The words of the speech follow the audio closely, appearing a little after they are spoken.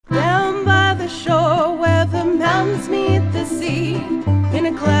shore where the mountains meet the sea, in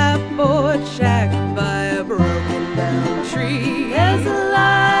a clapboard shack by a broken down tree. There's a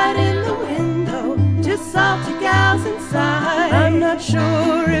light in the window, just salty gals inside. I'm not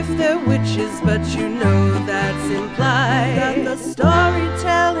sure if they're witches, but you know that's implied. Got the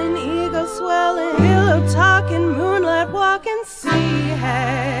storytelling, ego swelling, pillow talking, moonlight walking, sea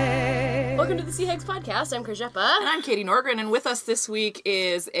hags. Welcome to the Sea Hags Podcast. I'm Krzyzzepa. And I'm Katie Norgren, and with us this week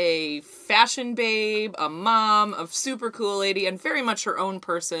is a fashion babe, a mom, a super cool lady, and very much her own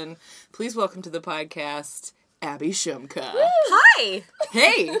person. Please welcome to the podcast, Abby Shumka. Hi!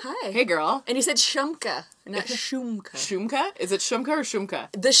 Hey! Hi. Hey, girl. And you said Shumka, not Shumka. Shumka? Is it Shumka or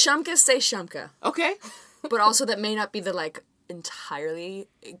Shumka? The Shumkas say Shumka, Okay. but also that may not be the, entirely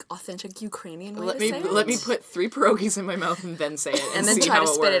authentic Ukrainian way Let to me say it. let me put 3 pierogies in my mouth and then say it. And then see try how to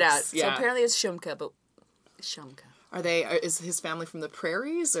spit it out. works. So Yeah. apparently it's Shumka, but Shumka. Is his family from the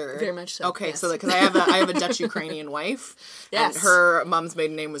prairies or? Very much so, Okay, yes. so because I have a Dutch Ukrainian wife. Yes. And her mom's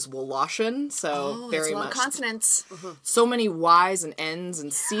maiden name was Woloshin, so Oh, very it's a lot much of consonants. so many Y's and N's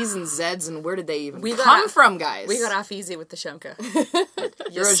and C's and Z's, and where did they even We got come off- from, guys? We got off easy with the Shumka.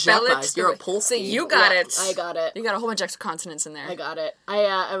 You're a spell Jeppa. it. You're a So Polski. you got it. I got it. You got a whole bunch of extra consonants in there. I got it.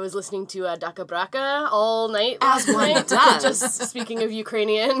 I was listening to Daka Braka all night As last one night. does. Just speaking of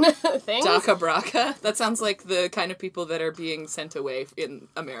Ukrainian things. Daka Braka. That sounds like the kind of people that are being sent away in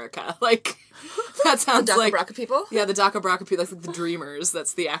America. Like, that sounds Daka like... Braka people? Yeah, the Daka Braka people. That's like the Dreamers.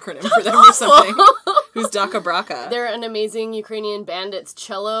 That's the acronym for them or something. Who's Daka Braka? They're an amazing Ukrainian band. It's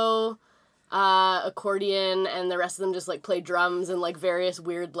cello, accordion, and the rest of them just play drums and various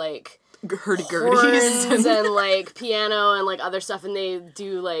weird Hurdy-gurdies. horns and piano and other stuff, and they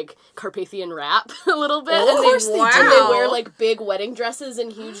do Carpathian rap a little bit. Oh, and of course they and do. they wear big wedding dresses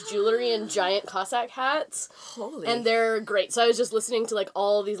and huge jewelry and giant Cossack hats. Holy. And they're great. So I was just listening to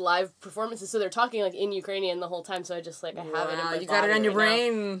all these live performances. So they're talking in Ukrainian the whole time. So I just I have it in my you got it body on your right now.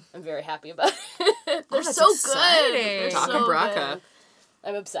 brain. I'm very happy about it. They're that's so exciting. good. They're Daka so Braka. good.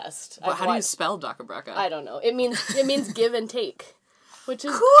 I'm obsessed. Well, I've how do you watched- spell Daka Braka? I don't know. It means give and take, which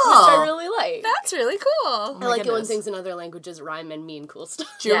is Cool. which I really like. That's really cool. I like it when goodness. things in other languages rhyme and mean cool stuff.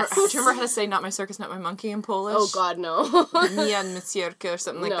 Do you, Yes. remember, do you remember how to say "not my circus, not my monkey" in Polish? Oh God, no. Mia Misierka or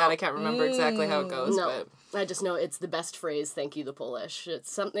something like No. that. I can't remember exactly how it goes, No. but I just know it's the best phrase. Thank you, the Polish.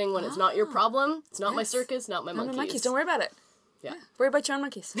 It's something when it's not your problem. It's not my Yes. circus, not my No, monkeys. no monkeys. Don't worry about it. Yeah. Worry about your own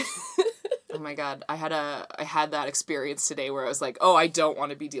monkeys. oh my god, I had that experience today where I was like, oh, I don't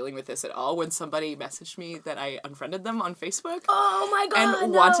want to be dealing with this at all. When somebody messaged me that I unfriended them on Facebook Oh my God.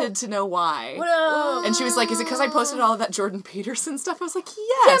 and no. wanted to know why. No. And she was like, is it because I posted all of that Jordan Peterson stuff? I was like,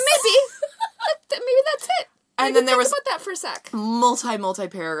 yes. Yeah, maybe. Maybe that's it. And then there was about that for a sec.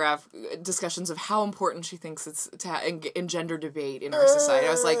 multi-paragraph discussions of how important she thinks it's to engender debate in our society.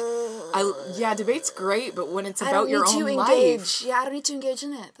 I was like, debate's great, but when it's about your own life. Yeah, I don't need to engage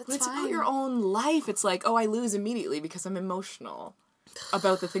in it. That's When it's fine. about your own life, it's like, oh, I lose immediately because I'm emotional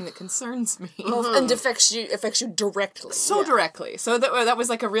about the thing that concerns me. And affects you directly. So directly. So that was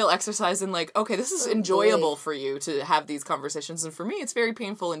a real exercise in okay, this is enjoyable for you to have these conversations, and for me it's very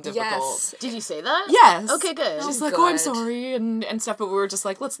painful and difficult. Yes. Did you say that? Yes. Okay, good. She's Oh, like, oh, I'm God. sorry, and stuff, but we were just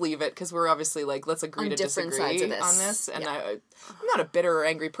like, let's leave it, because we're obviously let's agree On to different disagree sides of this. on this. And Yeah. I'm not a bitter or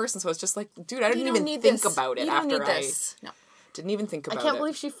angry person, so it's just like, dude, I didn't You don't even need think this. about it You don't after need this. No. didn't even think I about can't it.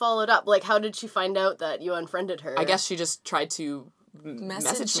 believe she followed up. How did she find out that you unfriended her? I guess she just tried to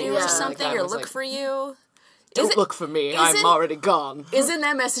Message me you or or Yeah. something like something, that. or I was look like, for you. Don't look for me. is I'm it- already gone. Isn't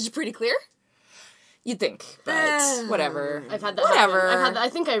that message pretty clear? You'd think, but whatever. I've had that Whatever. happen. I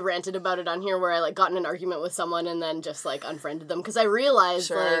think I ranted about it on here where I got in an argument with someone and then just unfriended them because I realized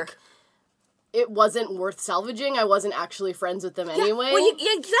Sure. it wasn't worth salvaging. I wasn't actually friends with them anyway. Well,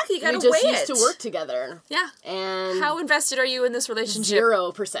 exactly. You gotta we just weigh used it. to work together. Yeah. And How invested are you in this relationship?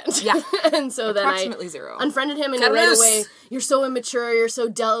 0%. Yeah. And so then Approximately 0. unfriended him and Cut he right loose. away, you're so immature, you're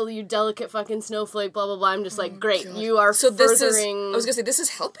so you delicate fucking snowflake, blah, blah, blah. I'm just great, you are So this is. furthering... I was gonna say this is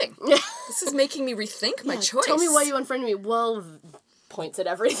helping. Yeah. This is making me rethink my choice. Tell me why you unfriended me. Well, points at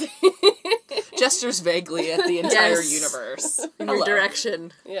everything. Gestures vaguely at the entire Yes. universe. in your Hello.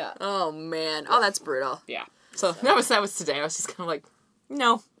 direction. Yeah. Oh man. Oh, that's brutal. Yeah. So that was today. I was just kind of like,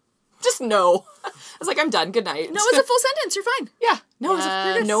 no. Just no. I was like, I'm done. Good night. No, it's a full sentence. You're fine. Yeah. No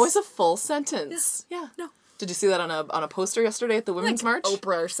Yes. is a full sentence. Yeah. No. Did you see that on a poster yesterday at the Women's March?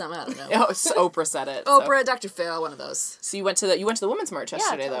 Oprah or something. I don't know. Oh, Oprah said it. so. Oprah, Dr. Phil, one of those. So you went to the Women's March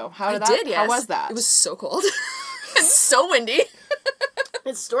yesterday though. How did that? did, yes. How was that? It was so cold. It's so windy.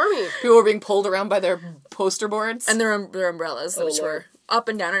 It's stormy. People were being pulled around by their poster boards. And their umbrellas, which Lord. were up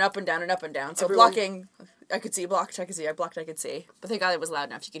and down and up and down and up and down. So Everyone- blocking I could see blocked, I could see, I blocked, I could see. But thank God it was loud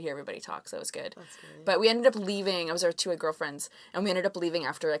enough. You could hear everybody talk, so it was good. That's great. But we ended up leaving. I was there with 2 girlfriends, and we ended up leaving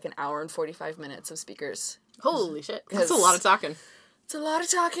after like an hour and 45 minutes of speakers. Holy shit. That's a lot of talking. It's a lot of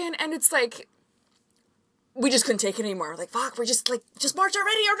talking, and it's like, we just couldn't take it anymore. We're like, fuck, we're just like, just march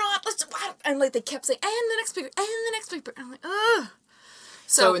already or not. Let's, and like they kept saying, and the next speaker, and the next speaker. And I'm like, ugh.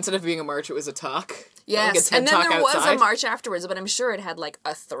 So instead of being a march, it was a talk. Yes, like a TED and then talk there was outside. a march afterwards, but I'm sure it had like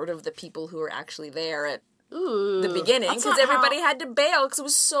a third of the people who were actually there at Ooh. the beginning That's because not everybody had to bail because it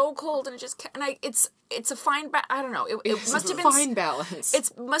was so cold and it just it's a fine I don't know it must have been fine balance.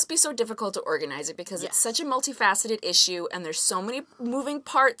 it must be so difficult to organize it because it's such a multifaceted issue and there's so many moving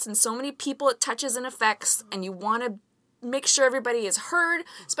parts and so many people it touches and affects and you want to make sure everybody is heard,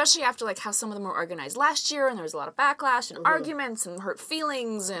 especially after like how some of them were organized last year and there was a lot of backlash and arguments and hurt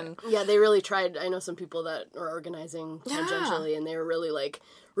feelings and Yeah, they really tried. I know some people that are organizing tangentially and they were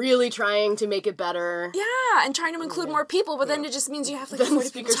really trying to make it better. yeah, and trying to include more people, but then it just means you have like Then 40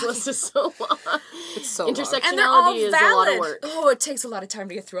 the people speakers talking. list is so long. It's so long. Intersectionality And they're all is valid. a lot of work. Oh, it takes a lot of time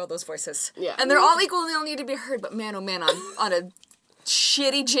to get through all those voices. Yeah. And they're all equal and they all need to be heard. But man, oh man, on a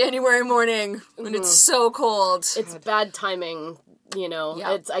shitty January morning when it's so cold. It's bad timing, you know.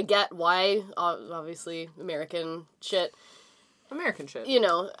 Yeah. I get why, obviously, American shit. American shit. You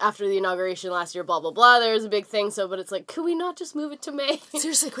know, after the inauguration last year, blah, blah, blah, there was a big thing, so, but it's like, could we not just move it to May?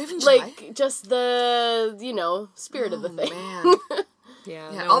 Seriously, can we have it in July? Like, just the, you know, spirit of the thing. Man.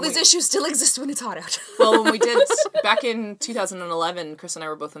 Yeah. Yeah, no, all these issues still exist when it's hot out. Well, when we did back in 2011, Chris and I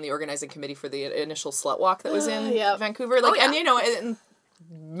were both on the organizing committee for the initial slut walk that was in Yeah. Vancouver. Like, yeah. and you know, and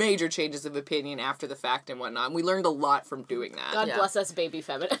major changes of opinion after the fact and whatnot. And we learned a lot from doing that. God Yeah. bless us, baby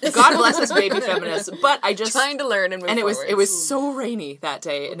feminists. God bless us, baby feminists. But I just Trying to learn and move and it forward. was so rainy that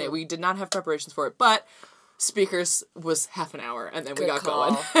day, and we did not have preparations for it. But speakers was half an hour, and then we got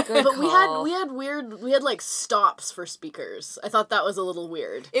going. Good But call. we had like stops for speakers. I thought that was a little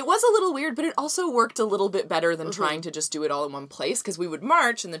weird. It was a little weird, but it also worked a little bit better than trying to just do it all in one place, because we would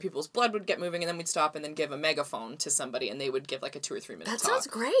march, and then people's blood would get moving, and then we'd stop and then give a megaphone to somebody, and they would give like a 2 or 3 minute That talk. sounds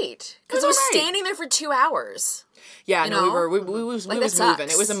great. Because It I was was great. standing there for 2 hours. Yeah, no, know? we was Like, moving. that It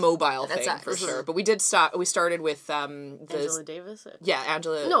sucks. was a mobile That thing sucks. for sure. But we did stop. We started with Angela Davis? Yeah,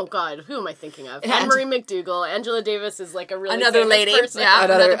 Angela. No, God, who am I thinking of? Ange- Anne-Marie McDougall. Angela Davis is like a really Another famous lady. person. Yeah.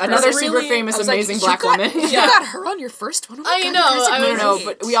 Another person. super Really- famous, I was like, amazing you black got- woman. You got her on your first one? Oh my I God, know. you guys are I was, No,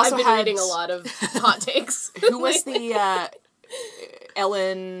 but we also I've been had- reading a lot of hot takes. Who was the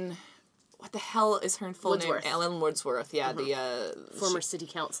Ellen? What the hell is her full Woodsworth. name? Ellen Woodsworth. Yeah, the Former city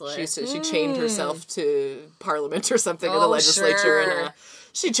councilor. she chained herself to Parliament or something, or the Oh, legislature, sure. and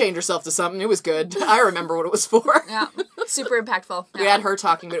she chained herself to something. It was good. I remember what it was for. Yeah. Super impactful. We had her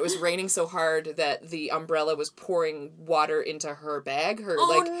talking, but it was raining so hard that the umbrella was pouring water into her bag, her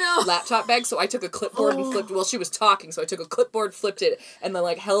no. laptop bag. So I took a clipboard and flipped. Well, she was talking, so I took a clipboard, flipped it, and then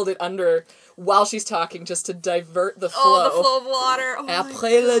like held it under while she's talking, just to divert the flow. Oh, the flow of water. Oh, my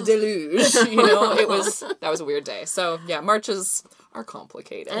Après le déluge, you know, that was a weird day. So yeah, marches are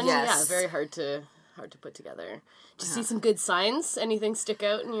complicated. And Yes. yeah, very hard to put together. Did you see some good signs? Anything stick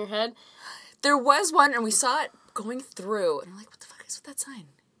out in your head? There was one, and we saw it going through, and we're like, what the fuck is with that sign?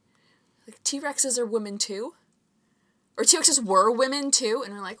 Like, T-Rexes are women too? Or T-Rexes were women too?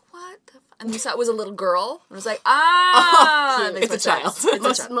 And we're like, what the fuck? And we saw it was a little girl, and it was like, ah! cute. It makes It's a more child. sense. It's a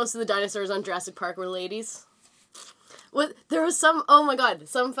Most, child. most of the dinosaurs on Jurassic Park were ladies. What? There was some, oh my God,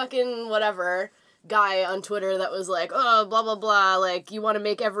 some fucking whatever guy on Twitter that was like, oh, blah, blah, blah, like, you want to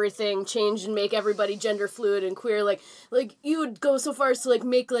make everything change and make everybody gender fluid and queer, like, you would go so far as to, like,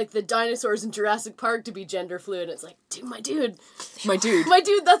 make, like, the dinosaurs in Jurassic Park to be gender fluid, and it's like, dude, my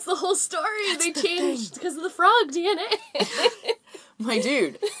dude, that's the whole story, they changed because of the frog DNA. My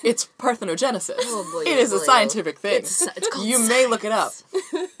dude, it's parthenogenesis. Oh, boy, it is a boy. scientific thing. It's called You may look it up.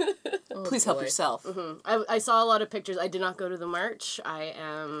 Oh, Please help boy. yourself. I saw a lot of pictures. I did not go to the march. I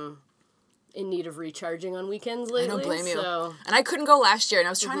am in need of recharging on weekends lately. I don't blame you. So And I couldn't go last year, and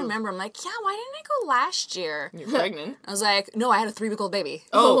I was trying to remember. I'm like, yeah, why didn't I go last year? You're pregnant. I was like, no, I had a 3-week-old baby.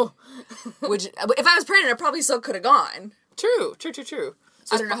 Oh, Which, if I was pregnant, I probably still could have gone. true.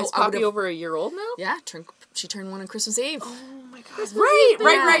 So I don't know Is how I Poppy would've- over a year old now? Yeah, she turned 1 on Christmas Eve. Oh my god.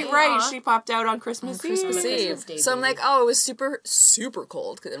 Right. Aw. She popped out on Christmas Eve. Christmas Eve. Christmas Day, So I'm baby. like, oh, it was super, super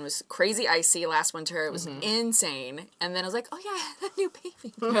cold. 'Cause it was crazy icy last winter. It was insane. And then I was like, oh yeah, I had a new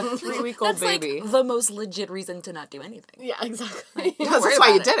baby. A 3-week-old That's baby. like the most legit reason to not do anything. yeah, exactly. Don't That's worry why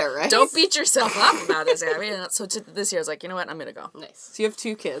you about did it, right? Don't beat yourself up about this. I mean, so this year I was like, you know what, I'm gonna go. Nice. So you have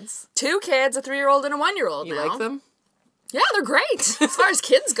 2 kids. 2 kids, a 3-year-old and a 1-year-old. You now. like them? Yeah, they're great as far as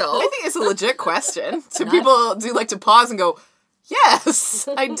kids go. I think it's a legit question. So people do like to pause and go, Yes,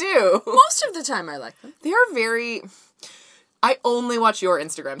 I do. Most of the time I like them. They are very... I only watch your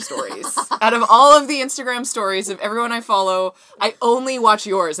Instagram stories. Out of all of the Instagram stories of everyone I follow, I only watch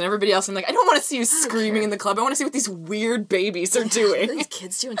yours. And everybody else, I'm like, I don't want to see you screaming in the club. I want to see what these weird babies are What are doing. these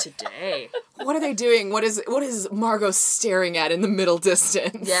kids doing today? What are they doing? What is Margot staring at in the middle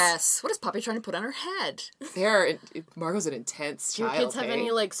distance? Yes. What is Poppy trying to put on her head? Margot's an intense Do your child. kids have hey?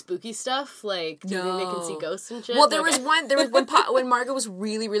 any, like, spooky stuff? Like, do you think they can see No. ghosts and shit? Well, there Like, was when Margot was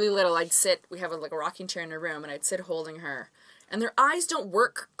really, really little, we have a rocking chair in her room, and I'd sit holding her. And their eyes don't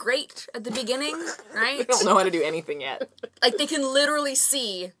work great at the beginning, right? I don't know how to do anything yet. Like, they can literally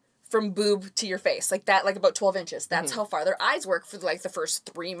see from boob to your face, like that, like about 12 inches. That's how far their eyes work for, like, the first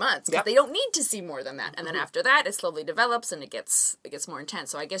 3 months. Because they don't need to see more than that. And then after that, it slowly develops, and it gets more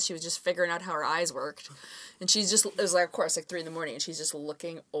intense. So I guess she was just figuring out how her eyes worked. And it was like, of course, like 3 a.m, and she's just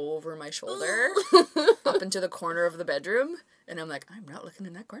looking over my shoulder, up into the corner of the bedroom. And I'm like, I'm not looking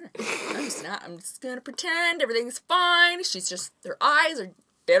in that corner. I'm just gonna pretend everything's fine. Their eyes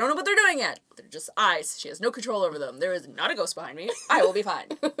they don't know what they're doing yet. They're just eyes. She has no control over them. There is not a ghost behind me. I will be fine.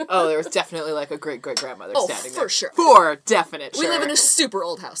 Oh, there was definitely like a great-great-grandmother standing there. for sure. For definite We sure. live in a super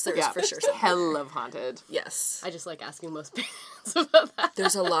old house. There's for sure something. Hell of haunted. Yes. I just like asking most parents about that.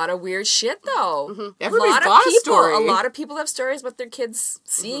 There's a lot of weird shit, though. Everybody's lot got of a story. A lot of people have stories about their kids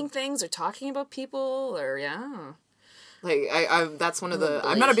seeing things or talking about people or, Like, I that's one of the...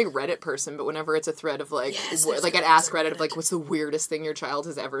 I'm not a big Reddit person, but whenever it's a thread of, like... like, an Ask Reddit of, like, what's the weirdest thing your child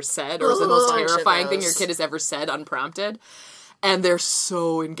has ever said? Or is the most bunch of terrifying thing those. your kid has ever said unprompted? And they're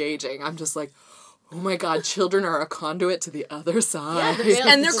so engaging. I'm just like, oh my god, children are a conduit to the other side.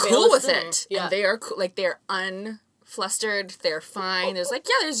 And they're It's a cool veil with listener. it. Yeah. And they are cool. Like, they're unflustered. They're fine. There's like,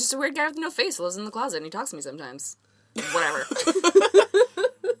 there's just a weird guy with no face who lives in the closet and he talks to me sometimes. Whatever.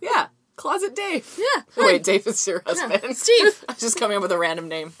 Yeah. Closet Dave. Yeah. Oh, wait, Dave is your husband. Steve. I was just coming up with a random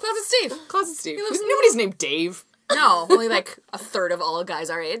name. Closet Steve. Closet Steve. lives in the Nobody's named Dave. No, only like a third of all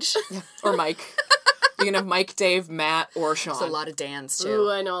guys our age. Or Mike. You can have Mike, Dave, Matt, or Sean. There's a lot of Dans, too. Ooh,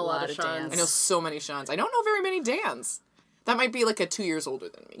 I know a lot of Seans. I know so many Seans. I don't know very many Dans. That might be like a 2 years older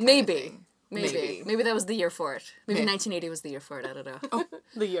than me. Maybe. Maybe. Maybe that was the year for it. Maybe Yeah. 1980 was the year for it. I don't know.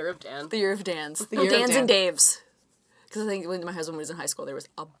 The year of Dan. The year of Dans. year of Dans Dan. and Daves. Because I think when my husband was in high school, there was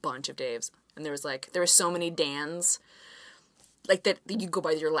a bunch of Daves. And there were so many Dans, like that you go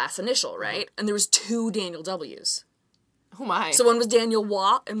by your last initial, right? And there was 2 Daniel W's. Oh my. So one was Daniel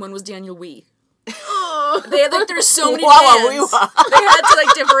Wah and one was Daniel Wee. They had there's so many Wah, wah, Dans. wee, wah. They had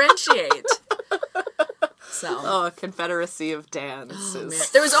to differentiate. So Oh, a confederacy of Dans.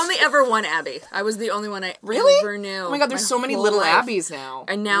 there was only ever one Abby. I was the only one I ever knew. Oh my god, there's so many whole little life. Abbies now.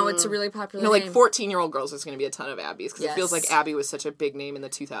 And now it's a really popular No, like name. 14-year-old girls, there's going to be a ton of Abbies because it feels Yes. like Abby was such a big name in the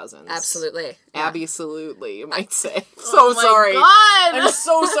 2000s. Absolutely. Yeah. Abby-salutely, you might say. Oh my sorry. God! I'm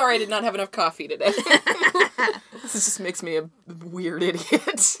so sorry I did not have enough coffee today. This just makes me a weird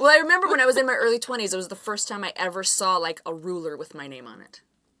idiot. Well, I remember when I was in my early 20s, it was the first time I ever saw, like, a ruler with my name on it.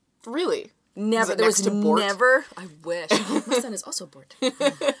 Really? Never. it There next was to Bort? never. I wish. My son is also Bort.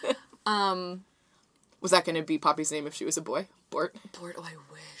 Was that going to be Poppy's name if she was a boy? Bort? Bort, oh, I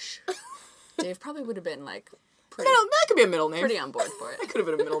wish. Dave probably would have been, like, No, that could be a middle name. pretty on board for it. Could have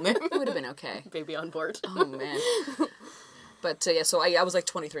been a middle name. It would have been okay. Baby on board. Oh, man. But, yeah, so I was, like,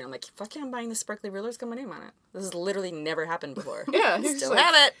 23, and I'm like, fuck yeah, I'm buying this sparkly ruler. It's got my name on it. This has literally never happened before. Yeah, you're Still just like,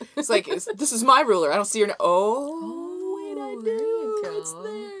 have it. it's like, this is my ruler. I don't see your name. Oh, wait, I do. there you go. It's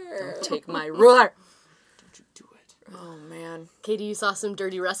there. Don't take my ruler. Don't you do it. Oh, man. Katie, you saw some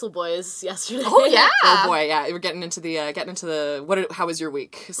Dirty Wrestle Boys yesterday. Oh, yeah. Oh boy, yeah, we're getting into the how was your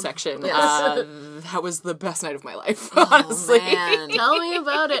week section. Yes. That was the best night of my life, honestly. Oh, man. Tell me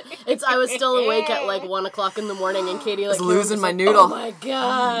about it. I was still awake at like 1:00 in the morning, and Katie like I was losing was my like, noodle. Oh my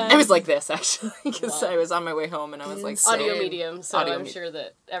god! It was like this actually, because I was on my way home and I was like, Audio so- medium, so Audio I'm medium. sure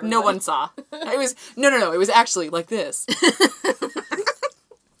that everyone. No one saw. It was no. It was actually like this.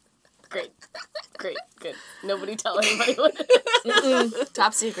 Great, good. Nobody tell anybody what it is.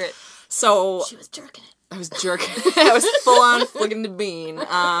 Top secret. So She was jerking it. I was jerking. I was full on flicking the bean. No,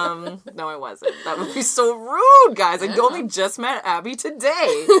 I wasn't. That would be so rude, guys. I only just met Abby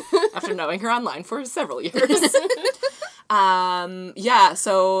today after knowing her online for several years. Yeah,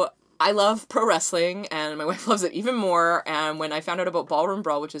 so I love pro wrestling, and my wife loves it even more. And when I found out about Ballroom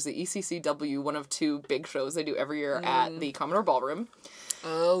Brawl, which is the ECCW, one of 2 big shows they do every year at the Commodore Ballroom,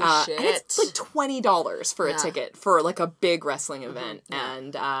 Oh, shit. and it's like $20 for a ticket for like a big wrestling event.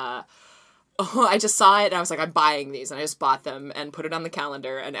 And I just saw it and I was like, I'm buying these, and I just bought them and put it on the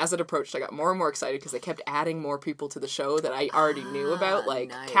calendar. And as it approached, I got more and more excited because they kept adding more people to the show that I already knew about, like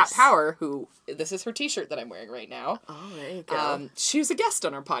nice. Kat Power, who this is her T-shirt that I'm wearing right now. Oh, there you go. She was a guest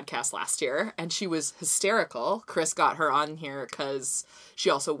on our podcast last year, and she was hysterical. Chris got her on here because she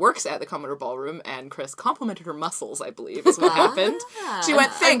also works at the Commodore Ballroom, and Chris complimented her muscles, I believe, is what happened. She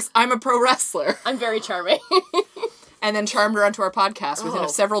went, thanks, I'm a pro wrestler. I'm very charming. And then charmed her onto our podcast within Oh.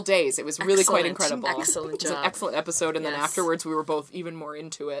 several days. It was really quite Excellent. incredible. Excellent It was an job. excellent episode, and then Yes. afterwards we were both even more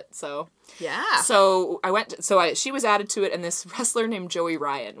into it. So Yeah. she was added to it, and this wrestler named Joey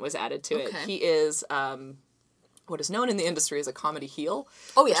Ryan was added to it. Okay. He is what is known in the industry as a comedy heel.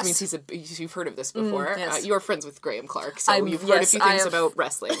 Oh, yes. Which means you've heard of this before. yes. You're friends with Graham Clark, so you've heard a yes, few I things have- about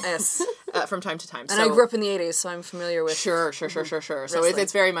wrestling Yes. from time to time. And I grew up in the 80s, so I'm familiar with... Sure. So Wrestling.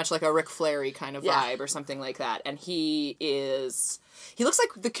 it's very much like a Ric Flair-y kind of Yeah. vibe or something like that. And he looks like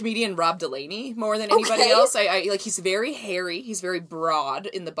the comedian Rob Delaney more than anybody Okay. else. I like, he's very hairy, he's very broad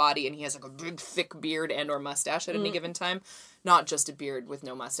in the body, and he has like a big thick beard and or mustache at any given time. Not just a beard with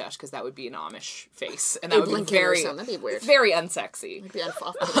no mustache, because that would be an Amish face. And that would be Lincoln or very, something, that'd be weird. very unsexy. Maybe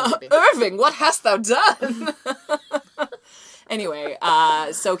off-putting, maybe. Irving, what hast thou done? Anyway,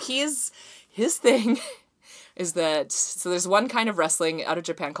 so his thing is that, so there's one kind of wrestling out of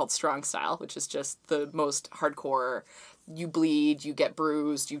Japan called strong style, which is just the most hardcore. You bleed, you get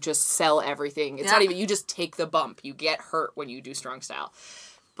bruised, you just sell everything. It's not Yeah. even, you just take the bump. You get hurt when you do strong style.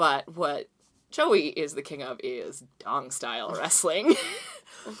 But what Joey is the king of is dong style wrestling.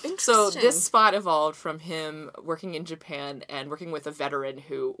 So this spot evolved from him working in Japan and working with a veteran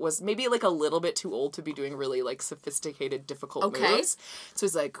who was maybe like a little bit too old to be doing really like sophisticated, difficult Okay. moves. So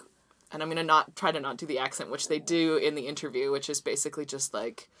he's like, and I'm gonna try to not do the accent, which they do in the interview, which is basically just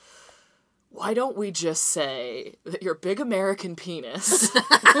like, why don't we just say that your big American penis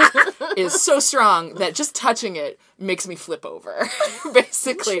is so strong that just touching it makes me flip over,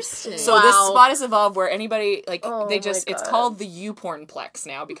 basically. Interesting. So this Wow. spot has evolved where anybody, like, Oh they my just, it's God. called the YouPornplex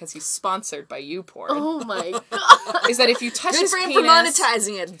now because he's sponsored by YouPorn. Oh my god. Is that if you touch Good his for him penis, for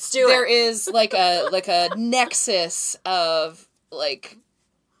monetizing it. Let's do there it. is like a nexus of, like,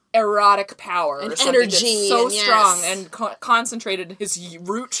 erotic power or And something energy, that's so and yes. strong and concentrated in his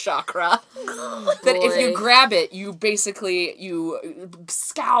root chakra that if you boy. grab it, you basically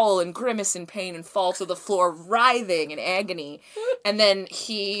scowl and grimace in pain and fall to the floor writhing in agony, and then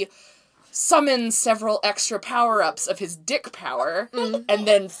he summons several extra power-ups of his dick power and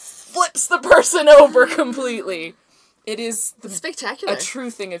then flips the person over completely. It is Spectacular. a true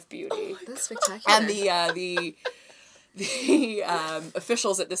thing of beauty. That's spectacular. And the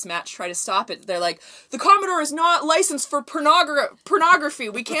officials at this match try to stop it. They're like, the Commodore is not licensed for pornography.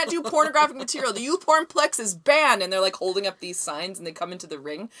 We can't do pornographic material. The YouPornplex is banned. And they're like holding up these signs, and they come into the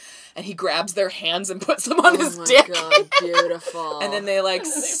ring, and he grabs their hands and puts them on his Oh my dick. God, beautiful. And then they like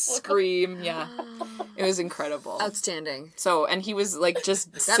scream. Yeah, it was incredible. Outstanding. So, and he was like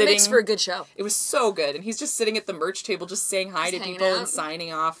just That sitting. makes for a good show. It was so good, and he's just sitting at the merch table, just saying hi to hanging people and out.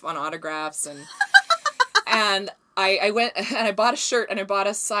 signing off on autographs, and I went and I bought a shirt and I bought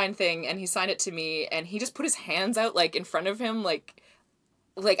a sign thing, and he signed it to me, and he just put his hands out like in front of him, like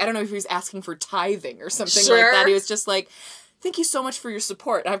I don't know if he was asking for tithing or something like that. Sure. He was just like, thank you so much for your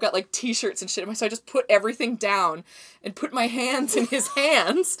support. And I've got like t-shirts and shit, so I just put everything down and put my hands in his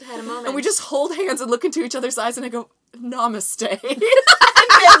hands, Had a moment. and we just hold hands and look into each other's eyes, and I go, namaste, and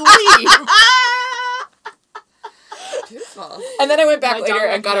then leave. Beautiful. And then I went back My later dong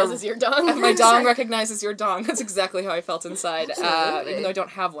and got recognizes your dong. my dong recognizes your dong. That's exactly how I felt inside. Absolutely. Even though I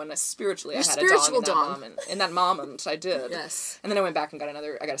don't have one, spiritually Your I had spiritual a dong dong. in that moment. In that moment, I did. Yes. And then I went back and got I got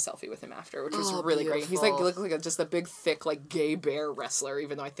a selfie with him after, which was Oh, really great. He's like, he beautiful. looked like just a big, thick, like gay bear wrestler,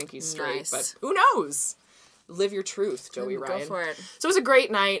 even though I think he's straight. Nice. But who knows? Live your truth, Joey Go Ryan. for it. So it was a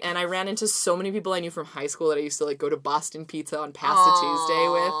great night, and I ran into so many people I knew from high school that I used to like go to Boston Pizza on Pasta Tuesday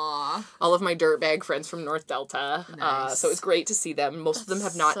with. Aw. All of my dirtbag friends from North Delta. Nice. So it was great to see them. Most of them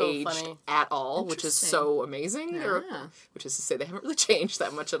have not so aged funny. at all, which is so amazing. Yeah. Which is to say they haven't really changed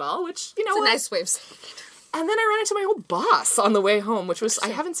that much at all, which, you know It's a what? nice way of saying it. And then I ran into my old boss on the way home, which was, I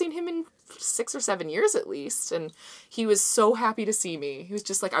haven't seen him in 6 or 7 years at least. And he was so happy to see me. He was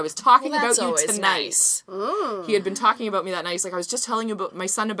just like, I was talking Well, that's about you always tonight. nice. He had been talking about me that night. He's like, I was just telling you about my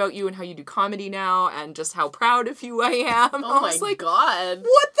son about you and how you do comedy now and just how proud of you I am. Oh I my was like, god.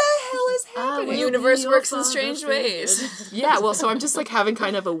 what the hell is happening? will universe be your works in father strange figured. ways. Yeah, well, so I'm just like having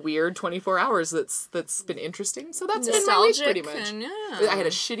kind of a weird 24 hours that's been interesting. So that's been my week Nostalgic pretty much. and, yeah. I had a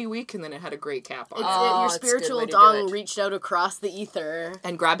shitty week and then it had a great cap on it. Oh, Your it's a good spiritual way to do dong it. reached out across the ether.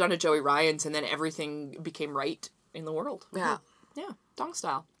 And grabbed onto Joey Ryan's, and then everything became right in the world. Yeah. Yeah, dong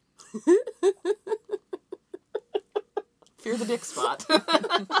style. Fear the dick spot.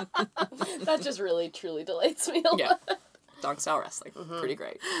 That just really, truly delights me a Yeah. lot. Dog style wrestling. Pretty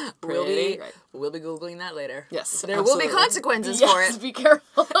great. We'll Pretty be, great. we'll be Googling that later. Yes, There will be absolutely. consequences for Yes, it. be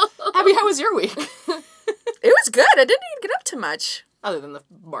careful. Abby, how was your week? It was good. I didn't even get up too much. Other than the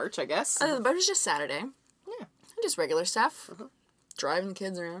March, I guess. But it was just Saturday. Yeah. Just regular stuff. Driving the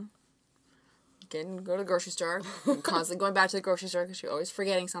kids around. Go to the grocery store. I'm constantly going back to the grocery store because you're always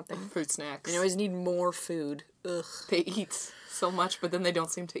forgetting something. Food snacks. And you always need more food. Ugh. They eat so much, but then they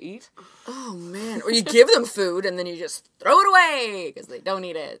don't seem to eat. Oh, man. Or you give them food and then you just throw it away because they don't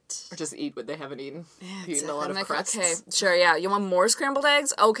eat it. Or just eat what they haven't eaten. Yeah, Eating a lot I'm of like, crusts. okay, sure, yeah. You want more scrambled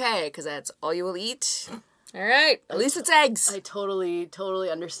eggs? Okay, because that's all you will eat. All right, at least it's eggs. I totally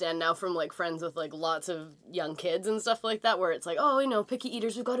understand now from like friends with like lots of young kids and stuff like that, where it's like, oh, you know, picky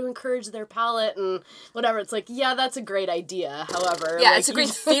eaters, we've got to encourage their palate and whatever. It's like, yeah, that's a great idea. However, Yeah, like, it's a great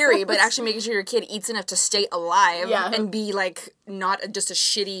theory, but actually making sure your kid eats enough to stay alive Yeah. and be like not just a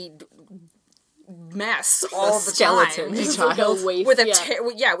shitty mess all the skeleton. time. Just like a waif, With a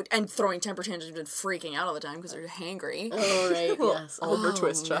yeah. and throwing temper tantrums and freaking out all the time because they're hangry. Oh right, yes. Oliver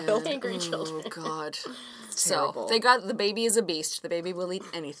Twist child. Angry children. Oh God. terrible. So they got the baby is a beast. The baby will eat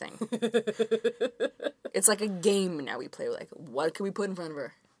anything. It's like a game now we play. Like, what can we put in front of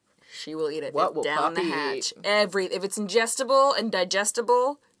her? She will eat it. What It's will down the Poppy hatch. eat? If it's ingestible and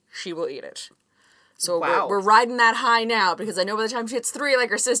digestible, she will eat it. So Wow. we're riding that high now because I know by the time she hits 3,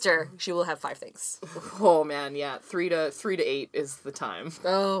 like her sister, she will have 5 things. Oh man, yeah. 3 to 8 is the time.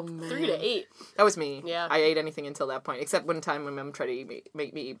 Oh man. 3 to 8. That was me. Yeah. I ate anything until that point, except one time when Mom tried to eat me,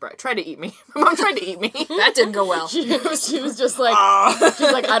 make me eat bread. Tried to eat me. My mom tried to eat me. That didn't go well. She was just like,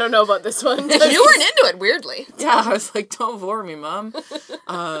 she's like, I don't know about this one. You weren't into it, weirdly. Yeah, I was like, don't bore me, Mom.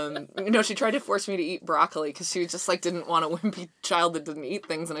 She tried to force me to eat broccoli because she just like didn't want a wimpy child that didn't eat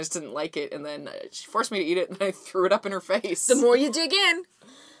things, and I just didn't like it. And then she forced me to eat it, and I threw it up in her face. The more you dig in,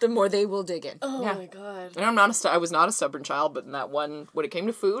 the more they will dig in. Oh Yeah. my god. And I was not a stubborn child, but in that one, when it came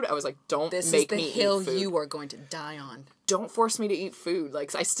to food, I was like, don't This make is the me hill eat food. you are going to die on. Don't force me to eat food.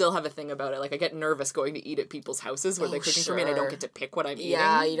 Like, I still have a thing about it. Like, I get nervous going to eat at people's houses where they're cooking for me and I don't sure. get to pick what I'm eating.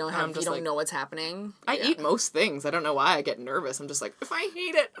 Yeah, you don't And have I'm you just don't like, know what's happening. I Yeah. eat most things. I don't know why I get nervous. I'm just like, if I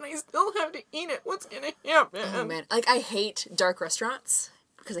hate it and I still have to eat it, what's gonna happen? Oh man, like I hate dark restaurants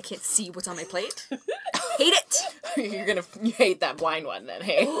because I can't see what's on my plate. Hate it. You hate that blind one then,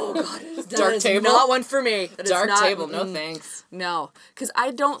 hey? Oh god, that Dark is table? not one for me. That is Dark not- table, no mm-mm. thanks. No, because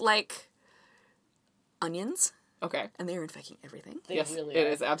I don't like onions, Okay. and they're infecting everything. They Yes, really it are.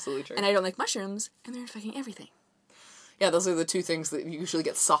 is absolutely true. And I don't like mushrooms, and they're infecting everything. Yeah, those are the two things that usually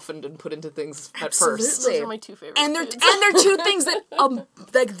get softened and put into things at Absolutely. first. Those are my two favorites. And they're two things that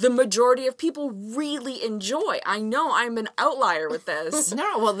like the majority of people really enjoy. I know I'm an outlier with this.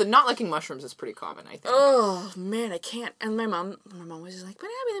 No, well, the not liking mushrooms is pretty common, I think. Oh man, I can't. And my mom was just like, "But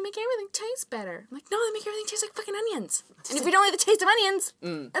Abby, they make everything taste better." I'm like, "No, they make everything taste like fucking onions." And if you don't like the taste of onions,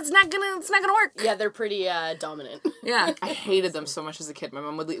 it's not gonna work. yeah, they're pretty dominant. Yeah. I hated them so much as a kid. My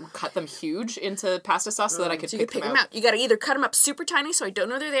mom would cut them huge into pasta sauce so that I could So you pick can pick them them out. out. You gotta either cut them up super tiny so I don't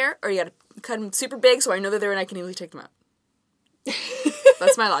know they're there, or you gotta cut them super big so I know they're there and I can easily take them out.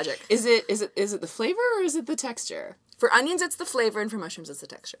 That's my logic. Is it the flavor or is it the texture? For onions, it's the flavor, and for mushrooms, it's the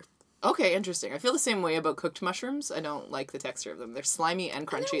texture. Okay, interesting. I feel the same way about cooked mushrooms. I don't like the texture of them. They're slimy and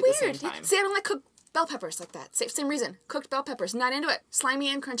crunchy at the same time. See, I don't like cooked bell peppers like that. Same reason. Cooked bell peppers, not into it. Slimy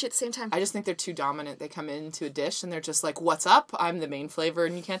and crunchy at the same time. I just think they're too dominant. They come into a dish and they're just like, what's up? I'm the main flavor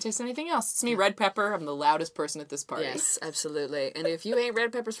and you can't taste anything else. It's me, red pepper. I'm the loudest person at this party. Yes, absolutely. And if you ain't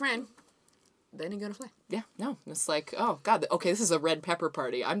red pepper's friend, then you're gonna fly. Yeah, no. It's like, oh, God, okay, this is a red pepper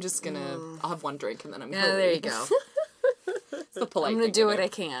party. I'm just gonna, I'll have one drink and then I'm gonna Yeah, there you leave. go. It's the polite I'm gonna thing do to what I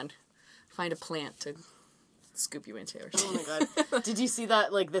can. Find a plant to scoop you into or Oh something. my god. Did you see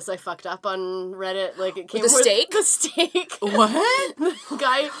that, like, this I fucked up on Reddit? Like, it came the steak? The steak. What?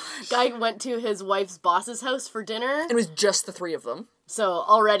 Guy went to his wife's boss's house for dinner. It was just the 3 of them. So,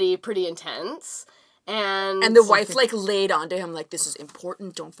 already pretty intense. And And the wife, like, laid onto him, like, this is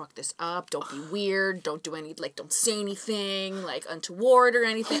important, don't fuck this up, don't be weird, don't do any, like, don't say anything, like, untoward or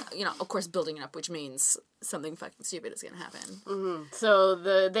anything. You know, of course, building it up, which means something fucking stupid is gonna happen. So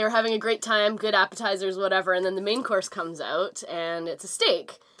they were having a great time, good appetizers, whatever, and then the main course comes out, and it's a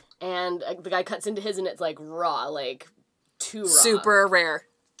steak. And the guy cuts into his, and it's, like, raw, like, too raw. Super rare.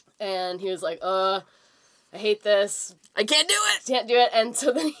 And he was like, I hate this. I can't do it! Can't do it. And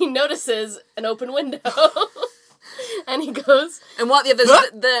so then he notices an open window. And he goes, And what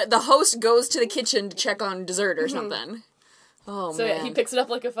the host goes to the kitchen to check on dessert or something. Oh, So man. yeah, he picks it up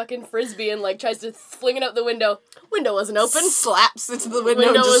like a fucking frisbee and like tries to fling it out the window. Window wasn't open. Slaps into the window,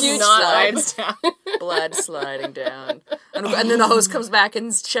 Window and was just not slides down. Blood sliding down. And then the host comes back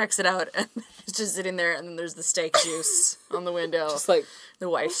and checks it out, and it's just sitting there, and then there's the steak juice on the window. Just like, The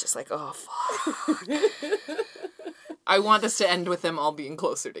wife's just like, oh, fuck. I want this to end with them all being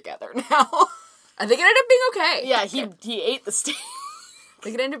closer together now. I think it ended up being okay. Yeah, he ate the steak. I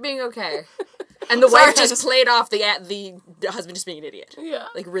think it ended up being okay. And the Sorry, wife I just just- played off the husband just being an idiot. Yeah.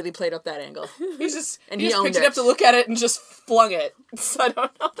 Like, really played up that angle. He just And he he just owned picked it it. up to look at it and just flung it. So I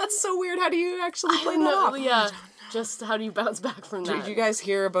don't know. That's so weird. How do you actually play that No, off? yeah. Just how do you bounce back from that? Did you guys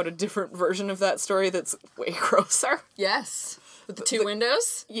hear about a different version of that story that's way grosser? Yes. With the two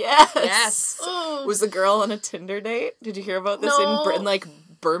windows? Yes. Yes. Ooh. Was the girl on a Tinder date? Did you hear about this No. in like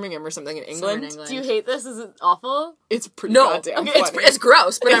Birmingham or something in Somewhere England? in England. Do you hate this? Is it awful? It's pretty No. goddamn Okay, funny. It's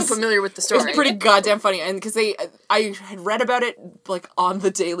gross, but I'm It's- familiar with the story. It's pretty goddamn funny, and because I had read about it like on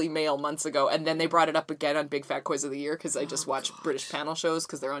the Daily Mail months ago, and then they brought it up again on Big Fat Quiz of the Year because I just watch British panel shows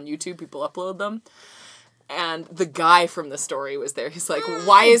because they're on YouTube. People upload them, and the guy from the story was there. He's like,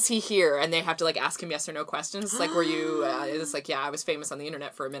 "Why is he here?" And they have to like ask him yes or no questions. It's like, "Were you?" It's like, "Yeah, I was famous on the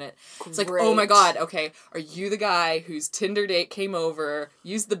internet for a minute." It's like, "Oh my Great. god, okay, are you the guy whose Tinder date came over,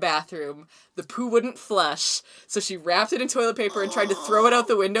 used the bathroom, the poo wouldn't flush, so she wrapped it in toilet paper and tried to throw it out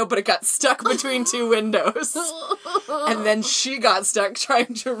the window, but it got stuck between two windows, and then she got stuck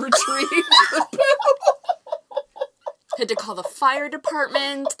trying to retrieve the poo." Had to call the fire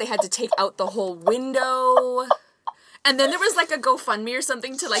department. They had to take out the whole window. And then there was like a GoFundMe or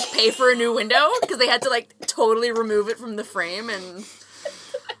something to like pay for a new window because they had to like totally remove it from the frame and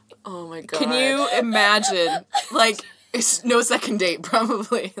oh my god. Can you imagine, like, it's no second date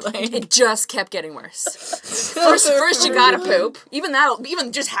probably, like. It just kept getting worse. First you gotta poop. Even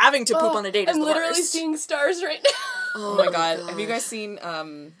just having to poop on a date is I'm the literally worst. seeing stars right now. Oh my god. Have you guys seen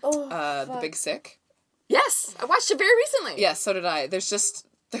The Big Sick? Yes, I watched it very recently. Yeah, so did I.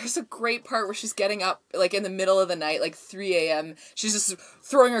 There's a great part where she's getting up, like, in the middle of the night, like, 3 a.m. She's just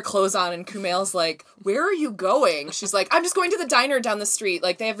throwing her clothes on, and Kumail's like, "Where are you going?" She's like, "I'm just going to the diner down the street.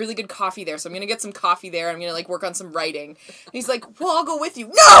 Like, they have really good coffee there, so I'm gonna get some coffee there. I'm gonna, like, work on some writing." And he's like, "Well, I'll go with you."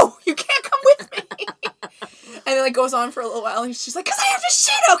 "No! You can't come with me!" And it, like, goes on for a little while, and she's like, "'Cause I have to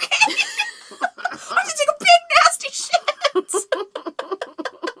shit, okay?" "I have to take a big, nasty shit!"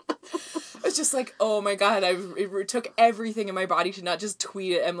 It's just like, oh my god, it took everything in my body to not just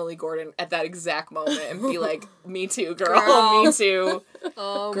tweet at Emily Gordon at that exact moment and be like, "Me too, girl. Me too."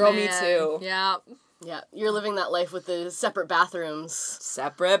 Oh, Girl, me man. too. Yeah. Yeah, you're living that life with the separate bathrooms.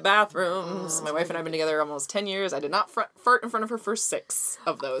 Separate bathrooms. My wife and I have been together almost 10 years. I did not fart in front of her for 6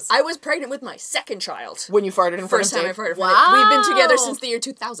 of those. I was pregnant with my second child. When you farted in front First of time I Dave. farted. Wow. We've been together since the year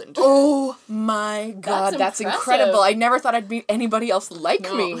 2000. Oh my god, that's impressive. incredible. I never thought I'd meet anybody else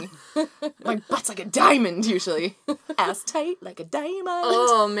like me. My butt's like a diamond, usually. Ass tight like a diamond.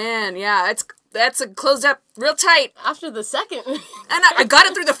 Oh man, yeah, that's a closed up real tight. After the second. And I got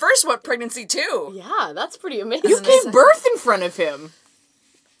it through the first one pregnancy too. Yeah, that's pretty amazing. You gave birth in front of him.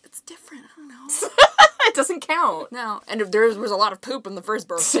 It's different. I don't know. It doesn't count. No, and there was a lot of poop in the first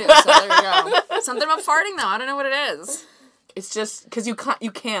birth too. So there you go. Something about farting though. I don't know what it is. It's just because you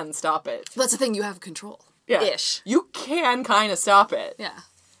can stop it. That's the thing. You have control. Yeah. Ish. You can kind of stop it. Yeah.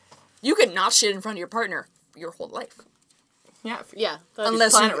 You could not shit in front of your partner your whole life. Yeah. Yeah. That's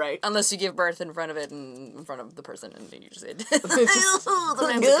Unless plan you, it right. unless you give birth in front of it and in front of the person and you just say, It's just,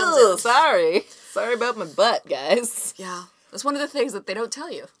 sometimes it comes "Ew, out. sorry about my butt, guys. Yeah. That's one of the things that they don't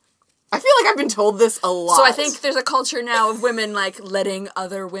tell you. I feel like I've been told this a lot. So I think there's a culture now of women like letting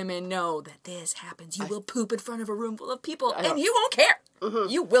other women know that this happens. You will poop in front of a room full of people and you won't care.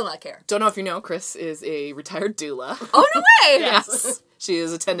 You will not care. Don't know if you know, Chris is a retired doula. Oh, no way! Yes. She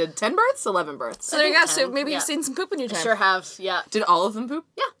has attended 10 births, 11 births. So there you go. So 10, maybe yeah. you've seen some poop in your time. Sure have, yeah. Did all of them poop?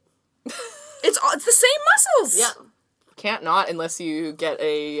 Yeah. It's the same muscles. Yeah. Can't not unless you get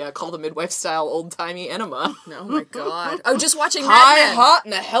a Call the Midwife style old-timey enema. Oh my god. I was just watching Mad High, Men. hot,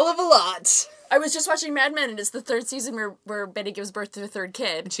 and a hell of a lot. I was just watching Mad Men, and it's the third season where Betty gives birth to the third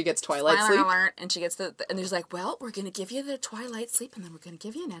kid. She gets Twilight Spoiler sleep. alert, and she gets and there's like, well, we're gonna give you the twilight sleep, and then we're gonna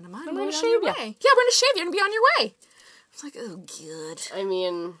give you an enema, and I'm we're gonna on shave your ya. way. Yeah, we're gonna shave you, and be on your way. I was like, oh god. I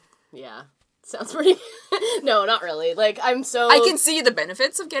mean, yeah. Sounds pretty... No, not really. Like, I'm so... I can see the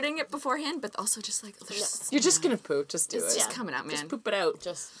benefits of getting it beforehand, but also just like, there's You're just gonna poop. Just do it's it. just coming out, man. Just poop it out.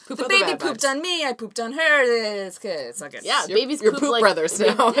 Just... Poop The out baby bad pooped vibes. on me, I pooped on her. It's good. It's not good. Yeah, You're, babies you're poop, poop like... brothers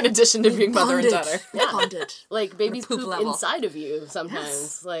now, in addition to being mother and Bonded. daughter. Yeah. Bonded. Like, babies poop poop level. inside of you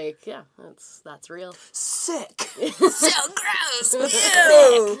sometimes. Like, yeah, that's real. Sick. So gross.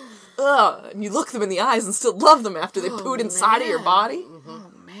 Ew. ugh, and you look them in the eyes and still love them after they pooed inside of your body.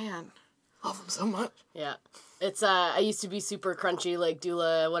 Oh, man. Love them so much. Yeah. It's, I used to be super crunchy, like,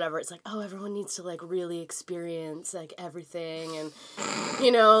 doula, whatever. It's like, oh, everyone needs to, like, really experience, like, everything, and,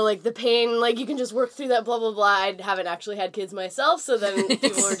 you know, like, the pain, like, you can just work through that, blah, blah, blah. I haven't actually had kids myself, so then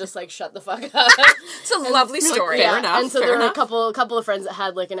people were just like, shut the fuck up. It's a lovely story. fair enough. And so there were a couple of friends that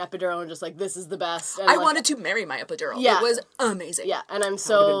had, like, an epidural and just like, this is the best. And, I like, wanted to marry my epidural. Yeah. It was amazing. Yeah, and would've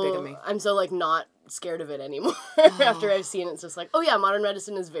been big of me. I'm so, like, not scared of it anymore after I've seen it. It's just like, oh yeah, modern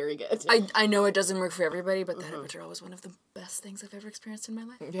medicine is very good. I know it doesn't work for everybody, but that epidural was one of the best things I've ever experienced in my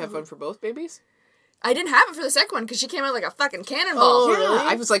life. You have one for both babies? I didn't have it for the second one because she came out like a fucking cannonball. Oh, Yeah, really?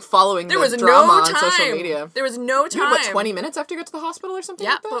 I was like following There the was drama no on time. social media. There was no time. You had, what, 20 minutes after you got to the hospital or something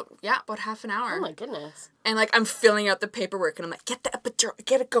Yeah, like that? about half an hour. Oh my goodness. And like I'm filling out the paperwork and I'm like, get the epidural,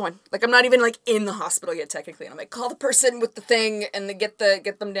 get it going. Like I'm not even like in the hospital yet technically. And I'm like, call the person with the thing and then get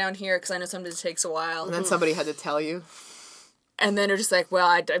them down here because I know sometimes it takes a while. And then somebody had to tell you. And then they're just like, well,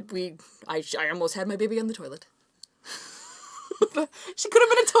 I almost had my baby on the toilet. She could have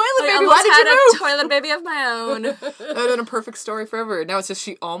been a toilet I baby. almost Why did had you a move? toilet baby of my own. That would have been a perfect story forever. Now it's just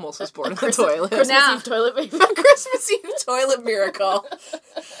she almost was born in the toilet. Christmas Now- Eve toilet baby. Christmas Eve toilet miracle.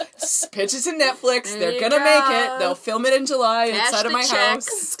 Pitch it to Netflix. They're you gonna make go. it. They'll film it in July Cash inside of the my checks. house.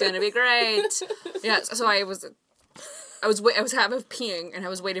 It's gonna be great. Yeah, so I was having peeing and I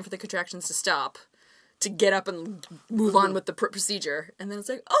was waiting for the contractions to stop to get up and move on with the procedure, and then it's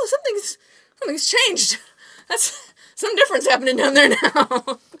like, oh, something's changed. That's some difference happening down there now.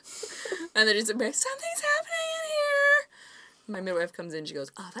 And then it's like, something's happening in here. My midwife comes in. She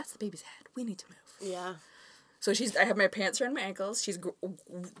goes, oh, that's the baby's head. We need to move. Yeah. So I have my pants around my ankles. She's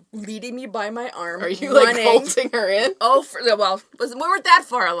leading me by my arm. Are you like running. holding her in? Oh, we weren't that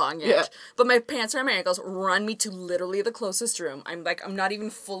far along yet. Yeah. But my pants around my ankles run me to literally the closest room. I'm not even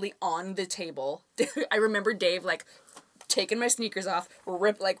fully on the table. I remember Dave like taking my sneakers off,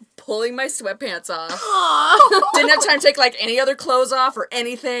 pulling my sweatpants off. Didn't have time to take like any other clothes off or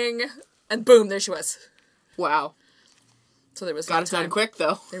anything. And boom, there she was. Wow. So there was Got no it time. done quick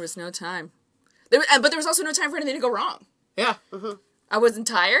though. There was no time. But there was also no time for anything to go wrong. Yeah. I wasn't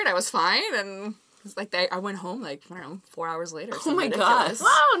tired. I was fine, and it's like I went home 4 hours later. Oh my God.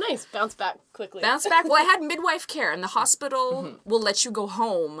 Wow, nice. Bounce back quickly. Bounce back. Well, I had midwife care, and the hospital will let you go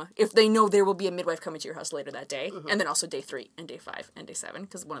home if they know there will be a midwife coming to your house later that day, and then also day 3 and day 5 and day 7,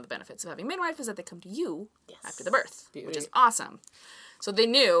 because one of the benefits of having midwife is that they come to you after the birth, which is awesome. So they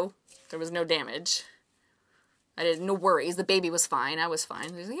knew there was no damage. I didn't, no worries. The baby was fine. I was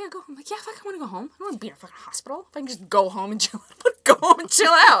fine. They're like, yeah, go home. I'm like, yeah, fuck, I want to go home. I don't want to be in a fucking hospital. If I can just go home and chill, go home and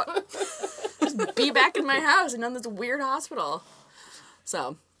chill out. Just be back in my house and not in this weird hospital.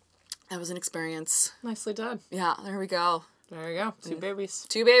 So, that was an experience. Nicely done. Yeah, there we go. There you go. 2 babies.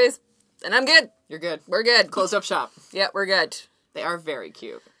 2 babies, and I'm good. You're good. We're good. Closed up shop. Yeah, we're good. They are very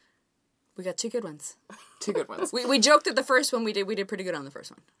cute. We got 2 good ones. 2 good ones. We joked at the first one we did pretty good on the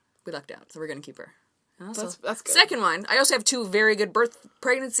first one. We lucked out, so we're gonna keep her. And also, That's good. second one, I also have 2 very good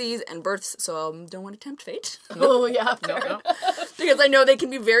pregnancies and births, so don't want to tempt fate. Oh, yeah. No. Because I know they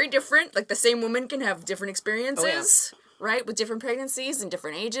can be very different. Like, the same woman can have different experiences, right? With different pregnancies and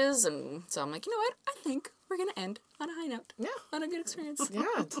different ages. And so I'm like, you know what? I think we're going to end on a high note. Yeah. On a good experience. Yeah.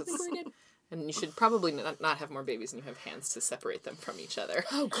 I think we're good. And you should probably not have more babies and you have hands to separate them from each other.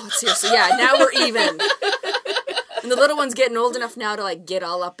 Oh, God, seriously. Yeah, now we're even. And the little one's getting old enough now to, like, get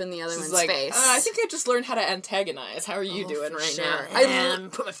all up in the other one's face. I think I just learned how to antagonize. How are you doing for right sure. now? I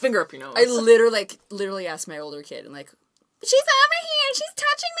And put my finger up your nose. I literally asked my older kid, and like, she's over here, she's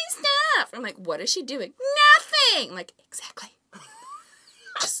touching my stuff. I'm like, what is she doing? Nothing. I'm like, exactly.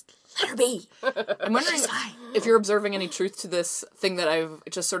 Just let her be. I'm wondering She's fine. if you're observing any truth to this thing that I've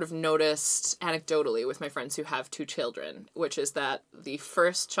just sort of noticed anecdotally with my friends who have 2 children, which is that the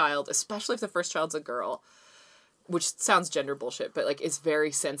first child, especially if the first child's a girl, which sounds gender bullshit, but like is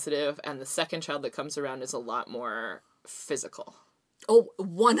very sensitive, and the second child that comes around is a lot more physical. Oh,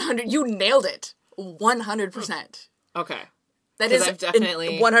 100. You nailed it. 100%. Okay. That 'Cause is I've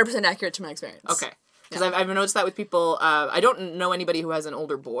definitely- 100% accurate to my experience. Okay. Because I've noticed that with people, I don't know anybody who has an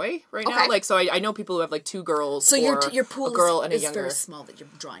older boy right now. Okay. Like, so I know people who have like 2 girls, So or your pool a girl and a is younger. very small that you're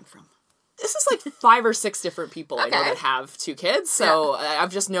drawing from. This is like 5 or 6 different people I know Okay. that have 2 kids. So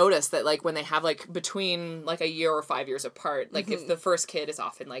I've just noticed that like when they have like between like a year or 5 years apart, like if the first kid is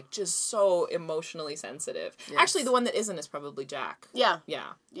often like just so emotionally sensitive. Actually, the one that isn't is probably Jack. Yeah. Yeah.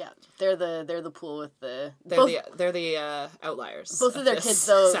 Yeah. They're the pool with the... They're the outliers. Both of their this kids,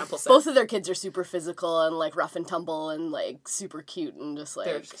 though, sample set. both of their kids are super physical and, like, rough and tumble and, like, super cute and just, like...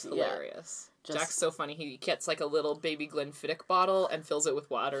 They're just hilarious. Jack's so funny. He gets like a little baby Glenfiddich bottle and fills it with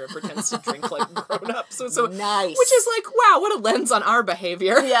water and pretends to drink like grown up. So Nice. Which is like, wow, what a lens on our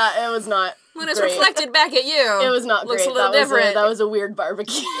behavior. Yeah, it was not. When it's great. reflected back at you, It was not looks great. a little different. That was a weird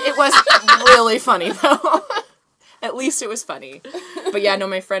barbecue. It was really funny though. At least it was funny. But yeah, no,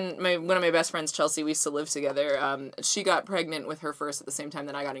 my friend, one of my best friends, Chelsea, we used to live together. She got pregnant with her first at the same time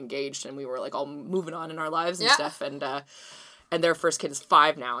that I got engaged, and we were like all moving on in our lives and stuff. And their first kid is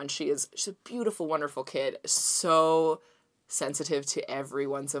 5 now, and she's a beautiful, wonderful kid. So sensitive to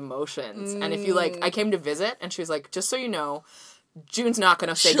everyone's emotions. And if you I came to visit, and she was like, just so you know, June's not going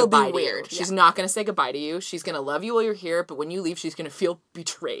to say She'll be goodbye to weird. you. She's not going to say goodbye to you. She's going to love you while you're here, but when you leave, she's going to feel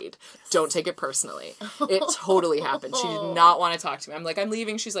betrayed. Don't take it personally. It totally happened. She did not want to talk to me. I'm like, I'm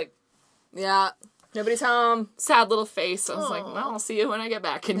leaving. She's like, yeah. Nobody's home. sad little face. I was like, well, I'll see you when I get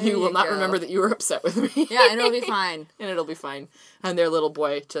back, and There you will you not go. remember that you were upset with me. Yeah, and it'll be fine. And it'll be fine. And their little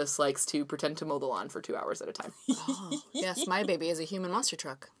boy just likes to pretend to mow the lawn for 2 hours at a time. Yes, my baby is a human monster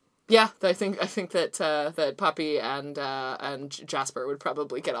truck. Yeah, I think that that Poppy and Jasper would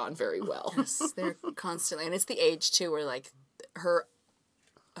probably get on very well. They're constantly, and it's the age too where like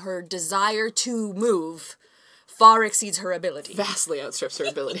her desire to move far exceeds her ability. Vastly outstrips her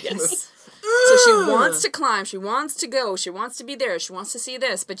ability to move. So she wants to climb, she wants to go, she wants to be there, she wants to see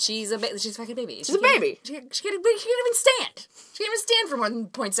this, but she's a fucking baby. She's a baby. She can't even stand. She can't even stand for more than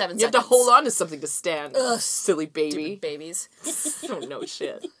 0.7 seconds. You have to hold on to something to stand. Silly baby. Babies. You don't know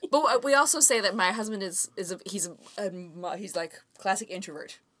shit. But we also say that my husband he's like classic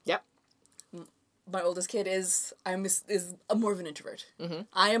introvert. Yep. My oldest kid is more of an introvert. Mm-hmm.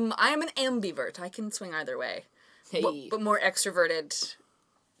 I am an ambivert. I can swing either way. Hey. But more extroverted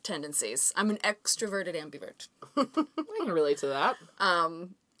tendencies. I'm an extroverted ambivert. I can relate to that.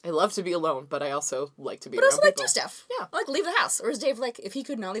 I love to be alone, but I also like to be But around also like people. do stuff. Yeah. I like leave the house. Or is Dave like, if he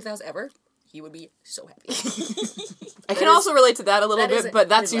could not leave the house ever, he would be so happy. I can also relate to that a little that is bit, but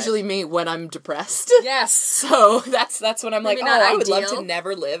that's midlife. usually me when I'm depressed. Yes. So that's when I'm like, Maybe oh, not I would love ideal. to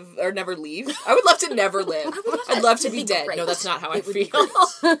never live or never leave. I would love to never live. I'd love to It'd be be dead. great. No, that's not how I It would be feel.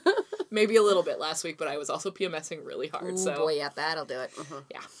 Maybe a little bit last week, but I was also PMSing really hard. Oh So boy, yeah, that'll do it.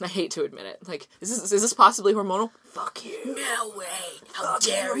 yeah, I hate to admit it. Like, is this possibly hormonal? Fuck you. No way. How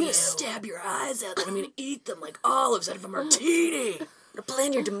dare you. Stab your eyes out, then I'm gonna eat them like olives out of a martini.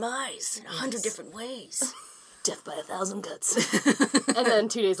 Plan your demise in 100 different ways. Death by 1,000 cuts. And then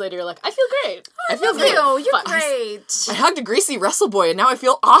 2 days later, you're like, I feel great. I feel Love you. You're Fun. great. I hugged a greasy wrestle boy, and now I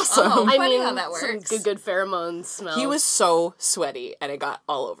feel awesome. Oh. I Funny mean, how that some works. good pheromone smell. He was so sweaty, and it got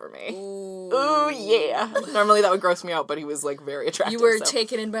all over me. Ooh, yeah. Normally that would gross me out, but he was like very attractive. You were so.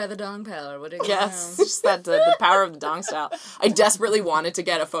 taken in by the dong power. What did Yes, just that the power of the dong style. I desperately wanted to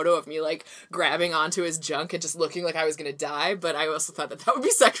get a photo of me like grabbing onto his junk and just looking like I was gonna die, but I also thought that would be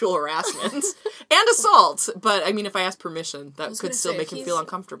sexual harassment and assault. But I mean, if I asked permission, that could gonna still say, make him he's- feel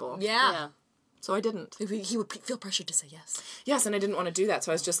uncomfortable. Yeah. Yeah. So I didn't. He would feel pressured to say yes. Yes, and I didn't want to do that,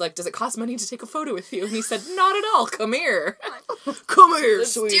 so I was just like, "Does it cost money to take a photo with you?" And he said, "Not at all. Come here, come here,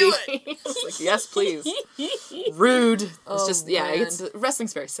 sweetie." do I was like, "Yes, please." Rude. It's just man.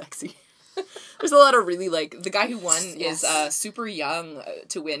 wrestling's very sexy. There's a lot of really like the guy who won Yes. is super young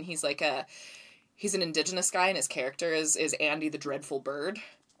to win. He's like he's an indigenous guy, and his character is Andy the Dreadful Bird,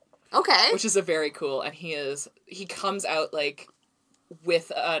 Okay. which is a very cool. And he comes out like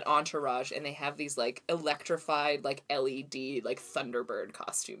with an entourage, and they have these like electrified like LED like Thunderbird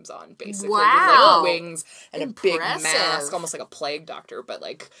costumes on, basically Wow. with like wings and a big Impressive. mask, almost like a plague doctor, but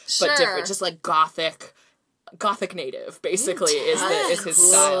Sure. but different, just like gothic native basically is his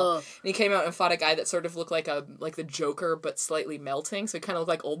style. Cool. And he came out and fought a guy that sort of looked like the Joker but slightly melting, so he kind of looked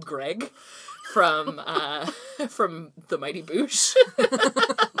like old Greg from the Mighty Boosh.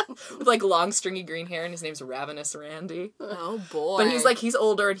 With like long stringy green hair, and his name's Ravenous Randy. Oh boy. But he's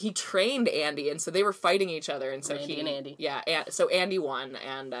older, and he trained Andy, and so they were fighting each other, and so Randy and Andy. Yeah, so Andy won,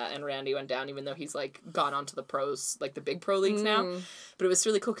 and Randy went down, even though he's like gone on to the pros, like the big pro leagues now. But it was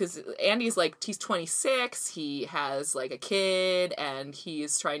really cool because Andy's like, he's 26, he has like a kid, and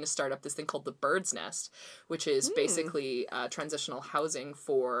he's trying to start up this thing called the Bird's Nest, which is basically transitional housing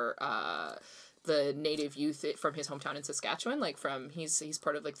for the native youth from his hometown in Saskatchewan. Like he's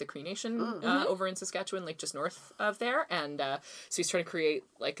part of like the Cree Nation over in Saskatchewan, like just north of there, and so he's trying to create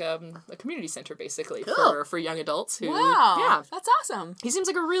like a community center basically for young adults who Wow. That's awesome. he seems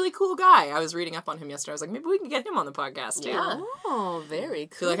like a really cool guy. I was reading up on him yesterday. I was like, maybe we can get him on the podcast too. Yeah. Oh, very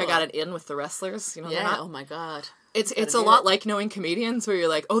cool. I feel like I got it in with the wrestlers. You know, they're Yeah. not- Oh my god. it's a lot like knowing comedians where you're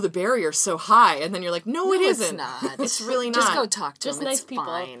like, oh, the barrier's so high, and then you're like, no, it It's isn't. not. It's really not. Just go talk to Just them. nice It's people.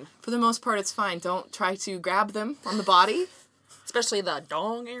 fine. For the most part, it's fine. Don't try to grab them on the body. Especially the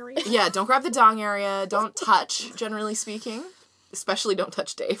dong area. Yeah, don't grab the dong area. Don't touch, generally speaking. Especially don't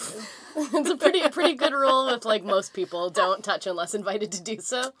touch Dave. It's a pretty good rule with like most people. Don't touch unless invited to do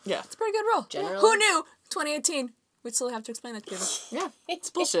so. Yeah. It's a pretty good rule. Generally. Who knew? 2018. We'd still have to explain that to people. Yeah,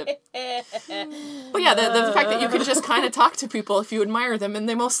 it's bullshit. But yeah, the fact that you can just kind of talk to people if you admire them, and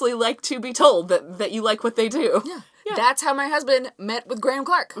they mostly like to be told that you like what they do. Yeah. That's how my husband met with Graham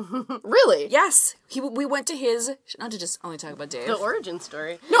Clark. Really? Yes. We went to his, not to just only talk about Dave. The origin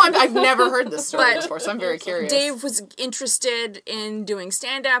story. No, I've never heard this story But before, so I'm very curious. Dave was interested in doing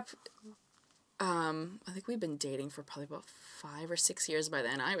stand-up. I think we'd been dating for probably about 5 or 6 years by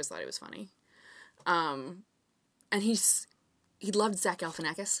then. I always thought he was funny. And he loved Zach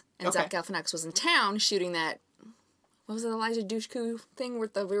Galifianakis. And Okay. Zach Galifianakis was in town shooting that, what was it, Elijah Dushku thing where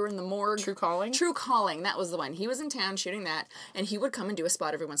we were in the morgue? True Calling? True Calling, that was the one. He was in town shooting that, and he would come and do a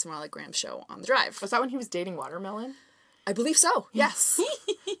spot every once in a while at Graham's show on the drive. Was that when he was dating Watermelon? I believe so, yes.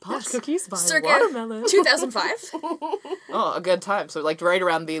 Popped cookies by Circa Watermelon. 2005. Oh, a good time. So like right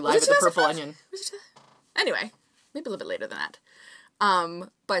around the Live at the Purple 2005? Onion. Anyway, maybe a little bit later than that.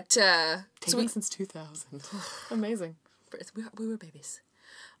 Dating since 2000. Amazing. We were babies.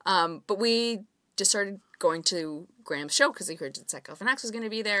 But we just started going to Graham's show because we heard that Zach Galifianakis was going to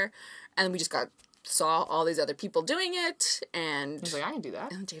be there, and we just saw all these other people doing it, and He's like, I can do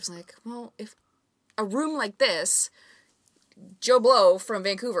that. and Dave's like, well, if a room like this, Joe Blow from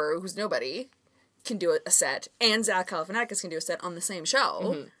Vancouver, who's nobody, can do a set, and Zach Galifianakis can do a set on the same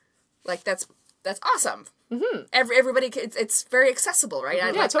show, like that's awesome. Mm-hmm. Everybody, it's very accessible, right?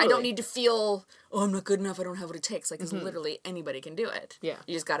 I totally. don't need to feel, oh, I'm not good enough, I don't have what it takes. Like, because literally anybody can do it. Yeah.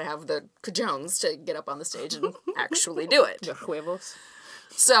 You just got to have the cajones to get up on the stage and actually do it. The huevos.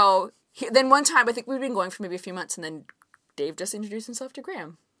 So, then one time, I think we'd been going for maybe a few months, and then Dave just introduced himself to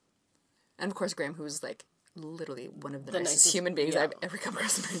Graham. And of course, Graham, who's like literally one of the nicest nicest- human beings I've ever come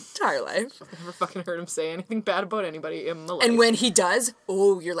across in my entire life. I've never fucking heard him say anything bad about anybody in my life. And when he does,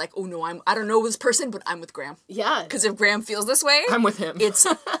 oh, you're like, oh no, I don't know this person, but I'm with Graham. Yeah. Because if Graham feels this way, I'm with him. it's,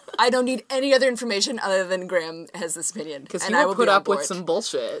 I don't need any other information other than Graham has this opinion. Because and he I will will put be on up with board. some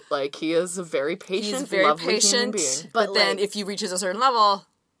bullshit. Like, he is a very patient, He's very lovely human patient, being. but But, then like- if you reaches a certain level,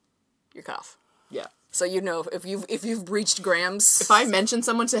 you're cut off. Yeah. So you know if you've reached Graham's. If I mention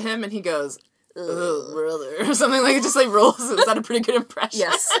someone to him and he goes, ugh, brother, or something like it, just like rolls, is that a pretty good impression?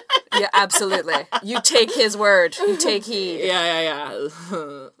 Yes. Yeah, absolutely. You take his word. You take heed. Yeah.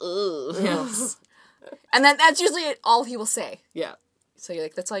 Ugh. Yes. And then that's usually all he will say. Yeah. So you're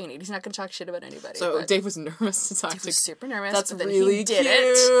like, that's all you need. He's not going to talk shit about anybody. So but Dave was nervous to talk he to. was super nervous. That's but then really he did cute.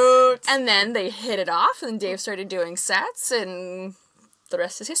 it. And then they hit it off, and Dave started doing sets, and the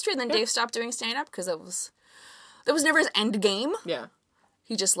rest is history. And then Dave stopped doing stand-up because that was never his end game. Yeah.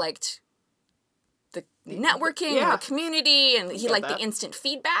 He just liked the networking Yeah. and the community, and he get liked that. the instant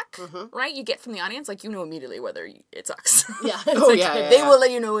feedback, right? You get from the audience, like, you know immediately whether it sucks. Yeah. Oh, yeah. They will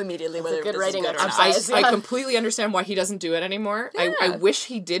let you know immediately whether good this writing is good or not. exercise. I completely understand why he doesn't do it anymore. I Yeah. wish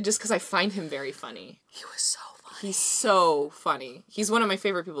he did just because I find him very funny. He was so funny. He's so funny. He's one of my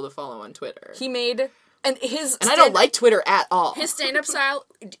favorite people to follow on Twitter. He made, and I don't like Twitter at all. his stand-up style.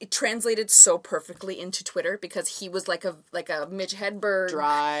 It translated so perfectly into Twitter because he was like a Mitch Hedberg.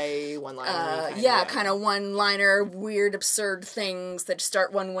 Dry one-liner. Kind of one-liner, weird, absurd things that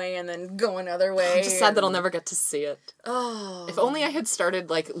start one way and then go another way. I'm just sad that I'll never get to see it. Oh. If only I had started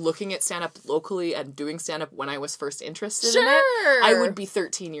like looking at stand-up locally and doing stand-up when I was first interested in Sure. it, I would be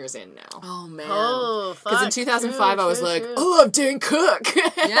 13 years in now. Oh, man. Oh, fuck. Because in 2005 I was True, like, true. I love Dan Cook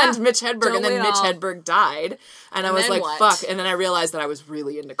Yeah. and Mitch Hedberg, Don't and then we Mitch all? Hedberg died, and I was then like, what? fuck, and then I realized that I was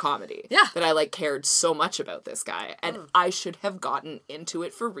really into comedy. Yeah. That I like cared so much about this guy, and I should have gotten into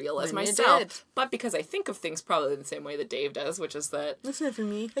it for real as When you myself. did. But because I think of things probably the same way that Dave does, which is that That's not for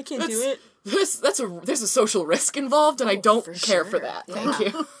me. I can't that's- there's a social risk involved, and I don't for care for sure. that. Yeah.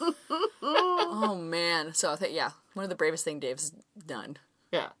 Thank you. Oh, man. So, one of the bravest things Dave's done.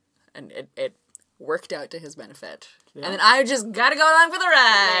 Yeah. And it worked out to his benefit. And then I just gotta go along for the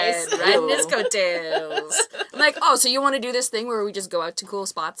ride. Nice. Riding his coattails. I'm like, oh, so you want to do this thing where we just go out to cool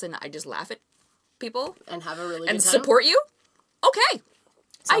spots and I just laugh at people And have a really and good time. support you? Okay.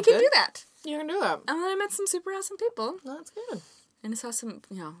 I Sounds can good. do that. You can do that. And then I met some super awesome people. That's good. And I saw some,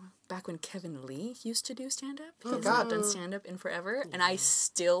 back when Kevin Lee used to do stand-up. He God. hasn't done stand-up in forever. And I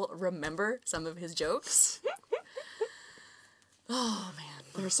still remember some of his jokes. Oh, man.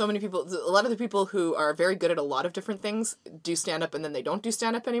 There are so many people. A lot of the people who are very good at a lot of different things do stand up, and then they don't do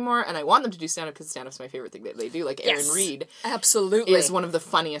stand up anymore. And I want them to do stand up because stand up's my favorite thing that they do. Like Aaron Reed, Absolutely. is one of the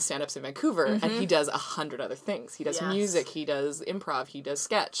funniest stand ups in Vancouver, and he does 100 other things. He does Yes. music, he does improv, he does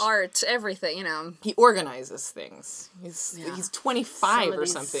sketch, Art, everything, you know. he organizes things. He's 25 or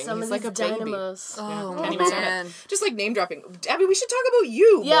something. Some He's of like these a baby. dynamos. Oh, Can't even stand man. up. Just like name dropping. Abby, we should talk about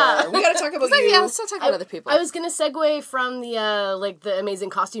you Yeah. more. We gotta talk about you. Yeah, let's not talk about other people. I was gonna segue from the like the amazing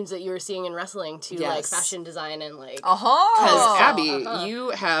costumes that you were seeing in wrestling to like Yes. fashion design and like Because Oh. Abby, you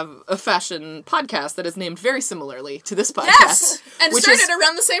have a fashion podcast that is named very similarly to this podcast. Yes! And which started is,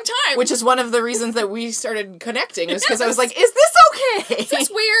 around the same time. which is one of the reasons that we started connecting. Is because I was like, is this okay? It's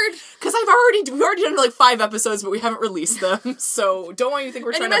weird. Because we've already done like 5 episodes, but we haven't released them. So don't want you to think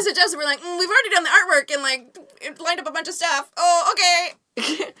we're And you trying to. messaged us and we're like, we've already done the artwork and like it lined up a bunch of stuff. Oh, okay.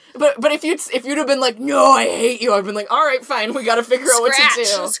 But if you'd have been like, no, I hate you, I'd been like, all right, fine, we got to figure out what to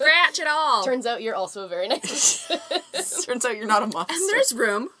do. Scratch it all. turns out you're also a very nice. Turns out you're not a monster. And there's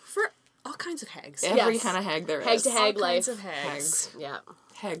room for all kinds of hags. every Yes. kind of hag there is. Hag to hag All life. kinds of hags. Hags. Yeah.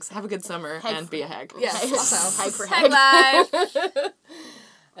 Hags. Have a good summer and be a hag. Yeah. Also. Hag for Hag hag. life.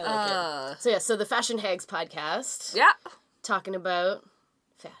 I like it. So yeah, so the Fashion Hags podcast Yeah. talking about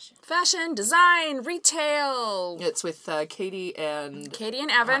fashion. Fashion, design, retail. It's with Katie and... Katie and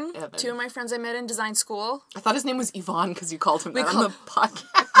Evan, Evan. 2 of my friends I met in design school. I thought his name was Yvonne because you called him that on call- the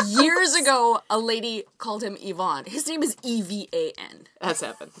podcast. Years ago, a lady called him Yvonne. His name is Evan. That's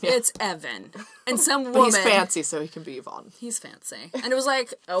Evan. Yeah. It's Evan. And some woman... But he's fancy, so he can be Yvonne. He's fancy. And it was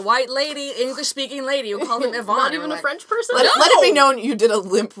like a white lady, English-speaking lady who called him Yvonne. Not And even we're a like, French person. Let it be known you did a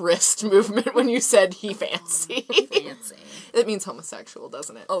limp wrist movement when you said he fancy. Fancy. It means homosexual,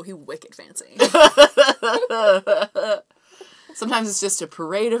 doesn't it? Oh, he wicked fancy. Sometimes it's just a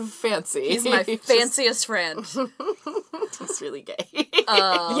parade of fancy. He's my fanciest friend. He's really gay. Yeah,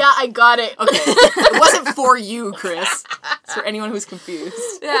 I got it. Okay. It wasn't for you, Chris. It's for anyone who's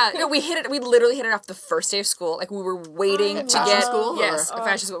confused. Yeah, no, we literally hit it off the first day of school. Like, we were waiting to fashion get... school, Yes, or- a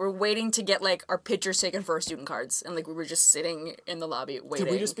fashion school. We were waiting to get, like, our pictures taken for our student cards. And, like, we were just sitting in the lobby waiting.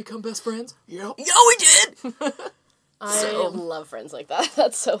 Did we just become best friends? Yep. Yeah, we did! I love friends like that.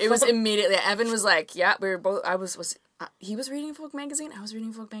 That's so fun. It was immediately... Evan was like, yeah, we were both... he was reading Vogue magazine. I was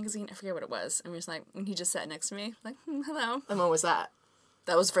reading Vogue magazine. I forget what it was. And we were just like... And he just sat next to me. Like, hello. And when was that?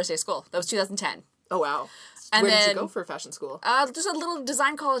 That was the first day of school. That was 2010. Oh, wow. And Where did you then- go for fashion school? Just a little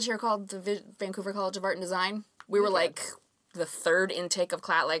design college here called the Vancouver College of Art and Design. We were, like, the 3rd intake of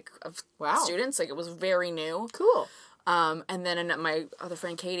Wow. students. Like, it was very new. Cool. And then my other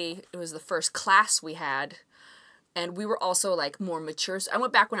friend Katie, it was the first class we had. And we were also, like, more mature. So I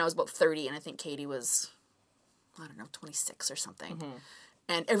went back when I was about 30, and I think Katie was, I don't know, 26 or something.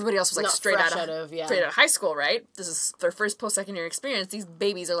 And everybody else was, like, Not straight fresh out out of, yeah. straight out of high school, right? This is their first post-secondary experience. These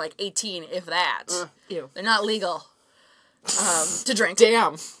babies are, like, 18, if that. Ew. They're not legal to drink.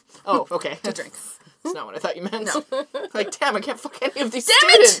 Damn. Oh, okay. To drink. That's not what I thought you meant. No. Like, damn, I can't fuck any of these Damn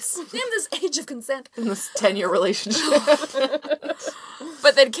students it! Damn this age of consent. in this 10-year relationship.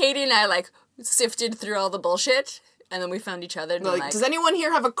 But then Katie and I, like, sifted through all the bullshit, and then we found each other, and Like, like, does anyone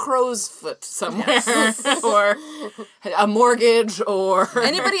here have a crow's foot somewhere? Or a mortgage? Or...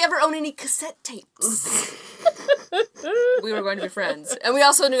 anybody ever own any cassette tapes? We were going to be friends. And we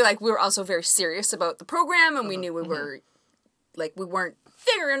also knew, like, we were also very serious about the program, and we knew we were, like, we weren't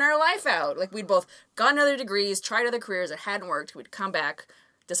figuring our life out. Like, we'd both gotten other degrees, tried other careers, it hadn't worked, we'd come back,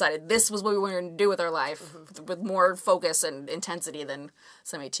 decided this was what we wanted to do with our life, with more focus and intensity than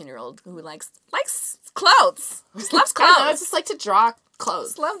some 18-year-old who likes clothes. Just loves I clothes. just like to draw clothes.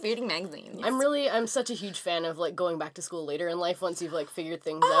 Just love reading magazines. I'm such a huge fan of like going back to school later in life once you've like figured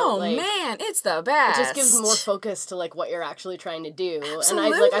things Oh out. Like, man, it's the best. it just gives more focus to like what you're actually trying to do.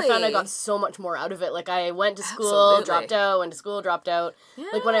 Absolutely. And I found I got so much more out of it. Like I went to school, Absolutely. dropped out, went to school, dropped out.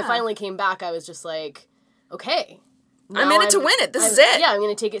 Like when I Yeah. finally came back, I was just like, okay. I'm now in it to win it. This is I'm- it. Yeah, I'm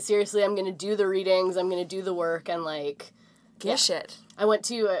gonna take it seriously. I'm gonna do the readings. I'm gonna do the work and like. Give shit. I went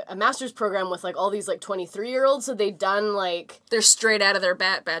to a master's program with like all these like 23-year-olds, so they'd done like They're straight out of their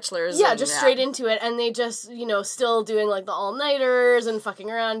bachelors. yeah, and, just straight into it, and they just still doing like the all-nighters and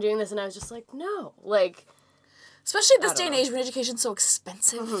fucking around doing this, and I was just like, no, like Especially this I day don't and age when education's so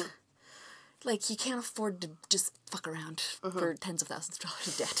expensive. Like, you can't afford to just fuck around for tens of thousands of dollars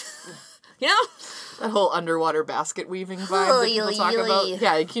of debt. You know? That whole underwater basket weaving vibe that people talk about.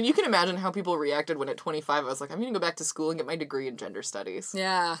 Yeah, you can imagine how people reacted when at 25 I was like, I'm going to go back to school and get my degree in gender studies.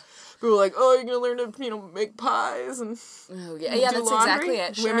 Yeah. People were like, oh, you're going to learn to, make pies and Oh, yeah, yeah, do that's laundry? exactly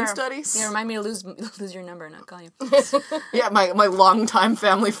it. Sure. Women's studies. Yeah, remind me to lose your number and not call you. Yeah, my longtime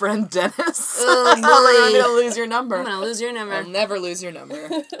family friend Dennis. Oh, I'm boy. going to lose your number. I'm gonna lose your number. I'll never lose your number.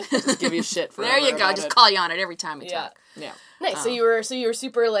 Just give you shit forever. There you go. about Just it. call you on it every time we Yeah. talk. Yeah. Nice. So you were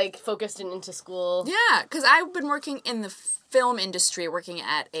super like focused and into school. Yeah, because I've been working in the film industry, working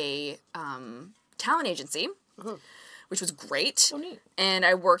at a talent agency, which was great. Oh, neat. And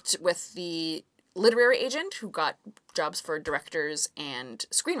I worked with the literary agent who got jobs for directors and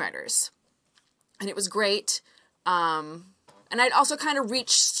screenwriters. And it was great. And I'd also kind of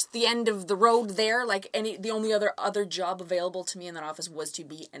reached the end of the road there. Like the only other job available to me in that office was to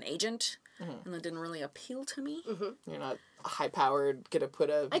be an agent. And that didn't really appeal to me. You're not high-powered, gonna put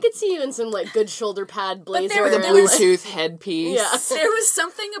a... I could see you in some like good shoulder pad blazer. there with a there was- Bluetooth headpiece. Yeah. There was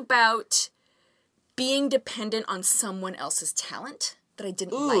something about being dependent on someone else's talent that I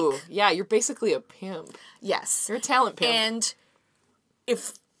didn't Ooh, like. yeah, you're basically a pimp. Yes. You're a talent pimp. And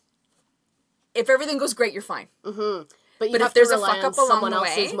if everything goes great, you're fine. But you But have if there's to a rely fuck on up along someone the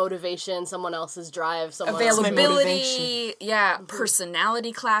else's way- motivation, someone else's drive, someone else's Availability, yeah,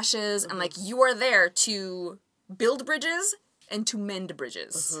 personality clashes, and like you are there to build bridges and to mend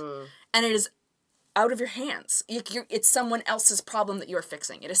bridges. And it is out of your hands. It's someone else's problem that you're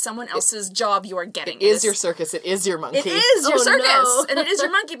fixing. It is someone else's job you are getting. It is your circus. It is your monkey. It is your Oh, circus, no. and it is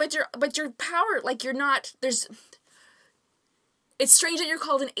your monkey. But your power, like you're not. It's strange that you're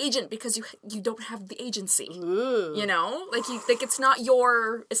called an agent because you don't have the agency. Ooh. You know, like it's not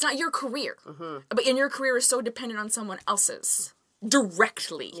your career. But in your career is so dependent on someone else's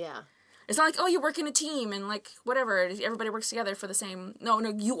directly. Yeah. It's not like, oh, you work in a team and like whatever, everybody works together for the same. No,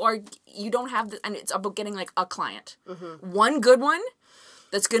 you don't have and it's about getting like a client, one good one.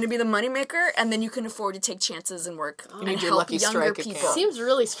 That's going to be the moneymaker, and then you can afford to take chances and work and need your help Lucky younger Strike people. account. Seems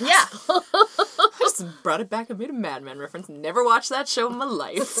really stressful. Yeah, I just brought it back and made a Mad Men reference. Never watched that show in my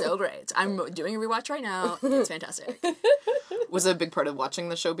life. so great. I'm doing a rewatch right now. It's fantastic. Was it a big part of watching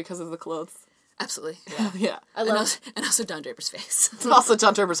the show because of the clothes? Absolutely. Yeah. I love And also Don Draper's face. Also,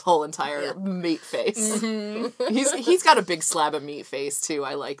 John Turber's whole entire meat face. He's got a big slab of meat face too.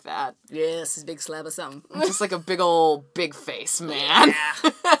 I like that. Yes, his big slab of something. Just like a big face man.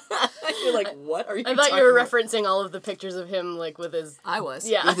 You're like, what are you? I thought talking you were about? referencing all of the pictures of him like with his I was.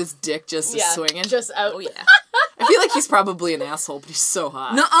 yeah. With his dick just swinging. Just out. Oh yeah. I feel like he's probably an asshole, but he's so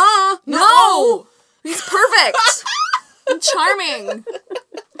hot. No! He's perfect! And charming!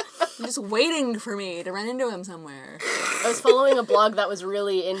 He's just waiting for me to run into him somewhere. I was following a blog that was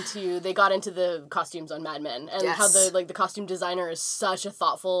really they got into the costumes on Mad Men and how Yes. the costume designer is such a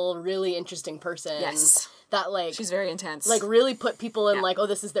thoughtful, really interesting person. Yes. That like She's very intense. like really put people in Yeah. like, oh,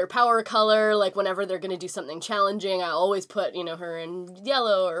 this is their power color. Like whenever they're gonna do something challenging, I always put, her in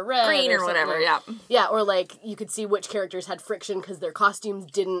yellow or red. green or whatever, something. yeah. Yeah, or like you could see which characters had friction because their costumes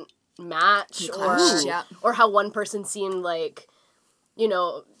didn't match, or clashed, yeah. or how one person seemed like,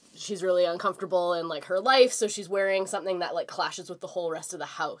 she's really uncomfortable in like her life, so she's wearing something that like clashes with the whole rest of the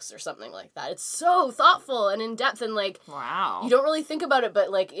house or something like that. It's so thoughtful and in depth, and like Wow. you don't really think about it,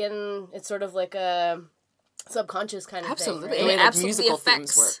 but like it's sort of like a subconscious kind of Absolutely. thing. The Right? way It that absolutely musical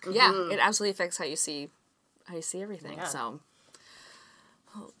affects. themes work. Yeah, it absolutely affects how you see everything. Yeah. So,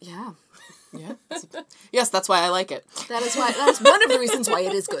 yeah, Yeah. Yes, that's why I like it. that is one of the reasons why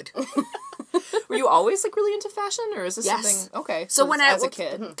it is good. Were you always like really into fashion, or is this Yes. something? Okay. So when as I a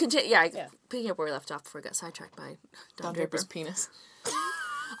kid, picking up where we left off before I got sidetracked by Don Draper's penis.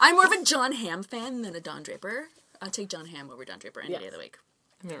 I'm more of a John Hamm fan than a Don Draper. I'll take John Hamm over Don Draper any day of the week.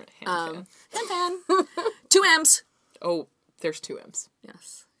 I'm not a ham fan. Ham fan. 2 M's. Oh, there's 2 M's.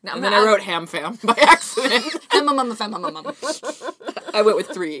 Yes. No, And then I wrote ham fam by accident. Mum. I went with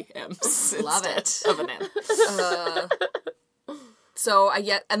 3 M's. Love instead of an M. So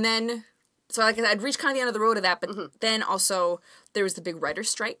like I'd reached kind of the end of the road of that, but then also there was the big writer's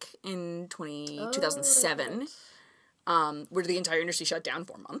strike in 2007, where the entire industry shut down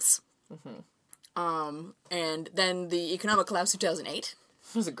for months. And then the economic collapse of 2008.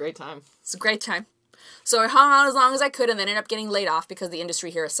 It was a great time. It's a great time. So I hung on as long as I could and then ended up getting laid off because the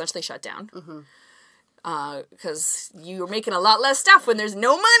industry here essentially shut down. Because you're making a lot less stuff when there's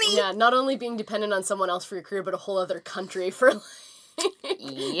no money. Yeah, not only being dependent on someone else for your career, but a whole other country for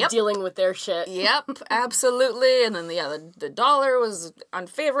Yep. dealing with their shit. Yep, absolutely. And then the dollar was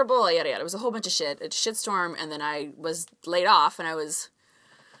unfavorable, yada yada. It was a whole bunch of shit. It's a shitstorm, and then I was laid off and I was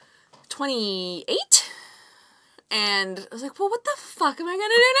 28. And I was like, well, what the fuck am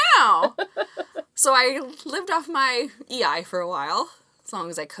I gonna do now? So I lived off my EI for a while, as long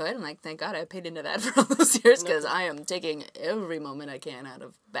as I could. And like, thank God I paid into that for all those years, because I am taking every moment I can out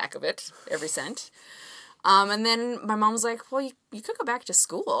of back of it, every cent. And then my mom was like, well, you could go back to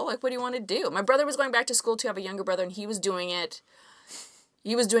school. Like, what do you want to do? My brother was going back to school too. I have a younger brother, and he was doing it.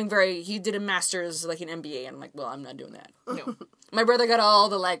 He did a master's, like an MBA, and I'm like, well, I'm not doing that. No. My brother got all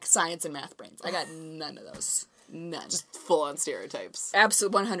the, like, science and math brains. I got none of those. None. Just full on stereotypes.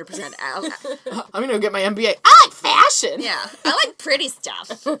 Absolute 100%. I'm gonna go get my MBA. I like fashion! Yeah. I like pretty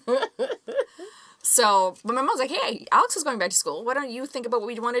stuff. So, but my mom's like, hey, Alex is going back to school. Why don't you think about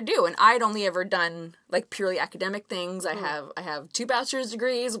what you want to do? And I'd only ever done, like, purely academic things. I have 2 bachelor's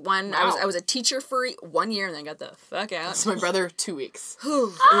degrees. One, Wow. I was a teacher for 1 year and then got the fuck out. So my brother, 2 weeks.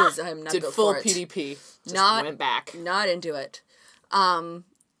 I'm not Did good full for it. PDP. Just Not- went back. Not into it.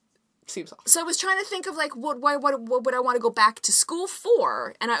 Seems awesome. So I was trying to think of like what would I want to go back to school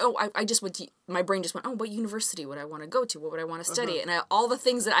for, and I just went to, my brain just went, oh, what university would I want to go to? What would I want to study? And all the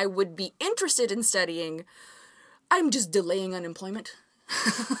things that I would be interested in studying, I'm just delaying unemployment.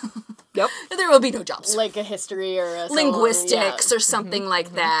 Yep. There will be no jobs. Like a history or a Linguistics or something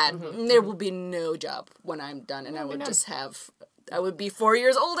like that. There will be no job when I'm done, and I would just I would be 4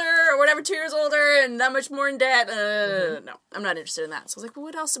 years older or whatever, 2 years older, and that much more in debt. No, I'm not interested in that. So I was like, well,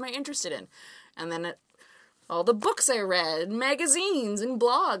 what else am I interested in? And then all the books I read, magazines and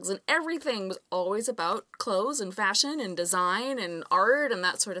blogs and everything was always about clothes and fashion and design and art and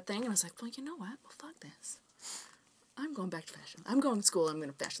that sort of thing. And I was like, well, you know what? Well, fuck this. I'm going back to fashion. I'm going to school. I'm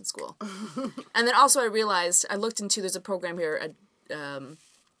going to fashion school. And then also I realized, I looked into, there's a program here,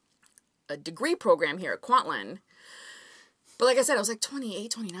 a degree program here at Kwantlen. But like I said, I was like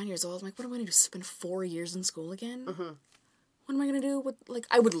 28, 29 years old. I'm like, what am I going to do? Spend 4 years in school again? What am I going to do?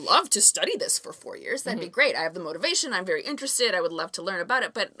 I would love to study this for 4 years. That'd be great. I have the motivation. I'm very interested. I would love to learn about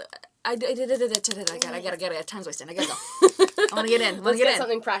it. But I gotta time's wasting. I gotta go. I want to get in. Let's get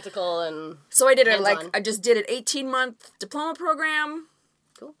something practical and So I did it, hands-on. I just did an 18-month diploma program.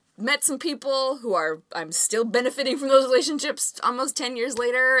 Cool. Met some people who I'm still benefiting from those relationships almost 10 years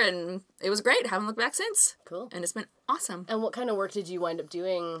later, and it was great. Haven't looked back since. Cool. And it's been awesome. And what kind of work did you wind up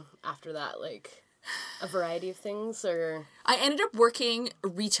doing after that? Like a variety of things, or I ended up working a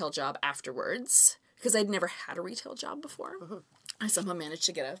retail job afterwards because I'd never had a retail job before. I somehow managed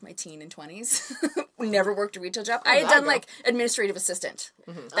to get out of my teen and 20s. Never worked a retail job. I had done like administrative assistant.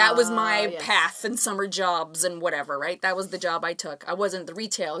 That was my path and summer jobs and whatever, right? That was the job I took. I wasn't the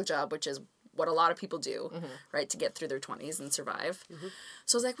retail job, which is what a lot of people do, right, to get through their 20s and survive.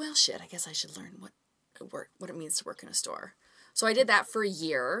 So I was like, well, shit, I guess I should learn what it means to work in a store. So I did that for a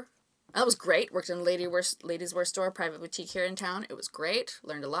year. That was great. Worked in a ladies' wear store, private boutique here in town. It was great.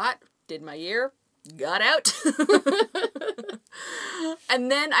 Learned a lot. Did my year. Got out. And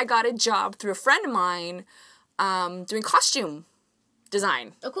then I got a job through a friend of mine doing costume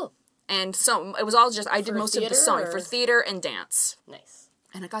design. oh, cool, And so it was all just, I did most of the theater, sewing or- for theater and dance. nice.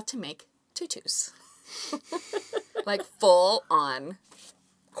 And I got to make tutus. Like full on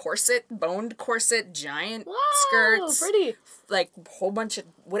corset, boned corset, giant skirts. Pretty. Like a whole bunch of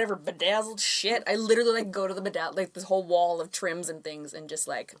whatever bedazzled shit. I literally like go to the like this whole wall of trims and things and just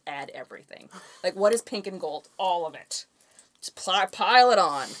like add everything. Like what is pink and gold? All of it. Just pile it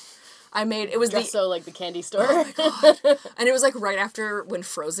on. It was Just so like the candy store. and it was like right after when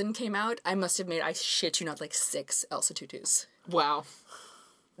Frozen came out. I must have made, I shit you not, like 6 Elsa tutus. Wow.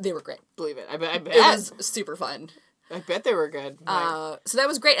 They were great. Believe it. I bet. It was super fun. I bet they were good. So that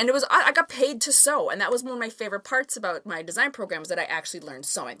was great, and it was I got paid to sew, and that was one of my favorite parts about my design programs, that I actually learned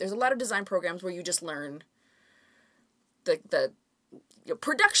sewing. There's a lot of design programs where you just learn the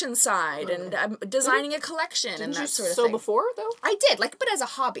production side and designing a collection and that sort of so thing. before though? I did, but as a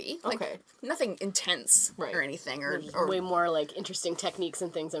hobby, Okay. nothing intense Right. or anything, or Way more like interesting techniques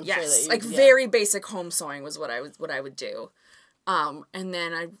and things. I'm sure that yes, you, very basic home sewing was what I would do. And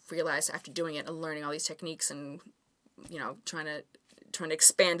then I realized after doing it and learning all these techniques and trying to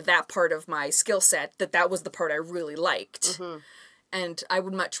expand that part of my skill set, that was the part I really liked. And I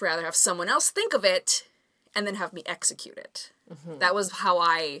would much rather have someone else think of it and then have me execute it. That was how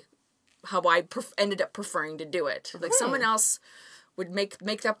I ended up preferring to do it. Like someone else would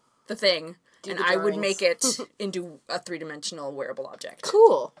make up the thing and the I would drawings. make it into a 3-dimensional wearable object.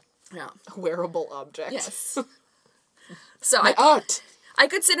 Cool. Yeah. Wearable object. Yes. So My art. I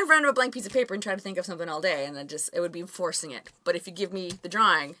could sit in front of a blank piece of paper and try to think of something all day, and it would be forcing it. But if you give me the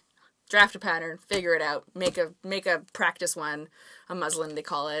drawing, draft a pattern, figure it out, make a practice one, a muslin they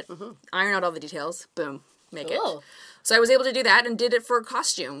call it, iron out all the details, boom, make it. Cool. So I was able to do that and did it for a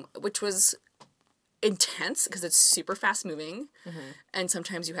costume, which was intense because it's super fast moving, and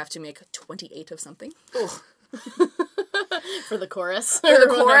sometimes you have to make 28 of something. For the chorus. For the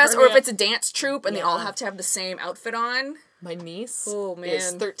chorus, or if yeah. it's a dance troupe and they all Yeah. have to have the same outfit on. My niece Oh,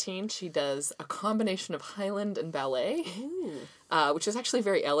 is man. 13. She does a combination of Highland and ballet, which is actually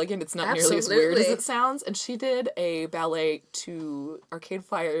very elegant. It's not nearly as weird as Absolutely. it sounds. And she did a ballet to Arcade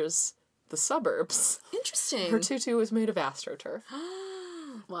Fire's The Suburbs. Interesting. Her tutu was made of AstroTurf.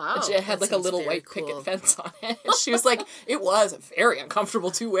 Wow. It had that like a sounds little very white cool. picket fence on it. She was like, it was very uncomfortable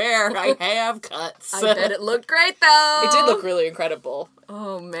to wear. I have cuts. I bet it looked great though. It did look really incredible.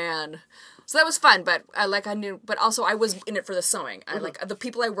 Oh man. So that was fun, but I knew, but also I was in it for the sewing. I like the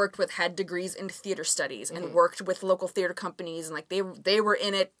people I worked with had degrees in theater studies and worked with local theater companies, and like they were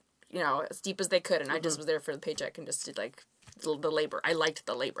in it, you know, as deep as they could, and I just was there for the paycheck and just did like the labor. I liked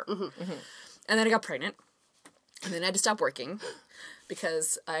the labor. And then I got pregnant, and then I had to stop working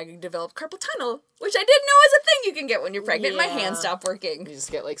because I developed carpal tunnel, which I didn't know is a thing you can get when you're pregnant. My Yeah. hands stopped working. You just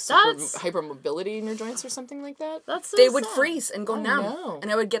get like super That's- hypermobility in your joints or something like that. That's so They would sad. freeze and go numb, no.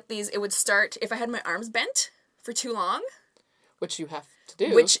 and I would get these. It would start if I had my arms bent for too long. Which you have to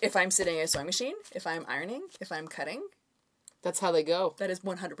do. Which, if I'm sitting at a sewing machine, if I'm ironing, if I'm cutting, That's how they go. that is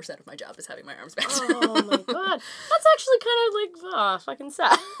 100% of my job is having my arms bent. Oh my god. That's actually kind of like, fucking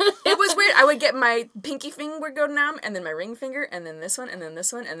sad. It was weird. I would get my pinky finger would go numb, and then my ring finger, and then this one, and then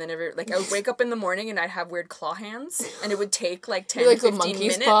this one, and then I would wake up in the morning and I'd have weird claw hands, and it would take like 10 You're like to the 15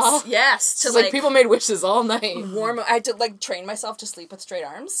 monkey's minutes. paw? Yes. To It's like people made wishes all night. warm. I had to like train myself to sleep with straight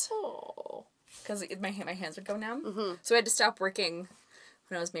arms Oh. because my hands would go numb. So I had to stop working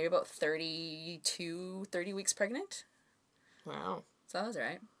when I was maybe about 30 weeks pregnant. Wow. So that was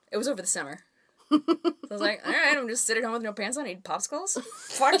alright. It was over the summer. So I was like, alright, I'm just sitting at home with no pants on, eat popsicles.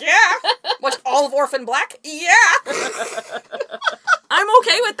 Fuck yeah! Watch all of Orphan Black? Yeah! I'm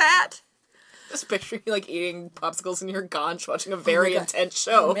okay with that. Just picture you like eating popsicles in your conch watching a very God. intense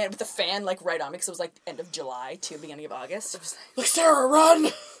Oh show. man, with the fan like right on me because it was like end of July to beginning of August. It was Like, Sarah, run!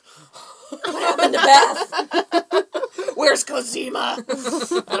 like, what happened to Beth? Where's Cosima?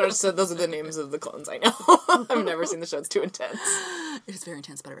 I don't know, so those are the names of the clones I know. I've never seen the show, it's too intense. It is very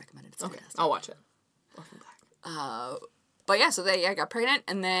intense, but I recommend it. It's Okay, fantastic. I'll watch it. Orphan Black. But yeah, so I got pregnant,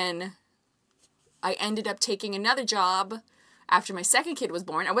 and then I ended up taking another job after my second kid was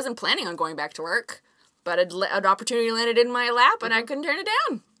born. I wasn't planning on going back to work, but an opportunity landed in my lap, and I couldn't turn it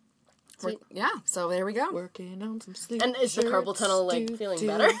down. Yeah, so there we go. Working on some sleep. And is the carpal tunnel like feeling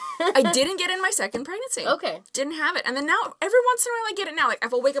better? I didn't get in my second pregnancy. Okay. Didn't have it. And then now, every once in a while, I get it now. Like,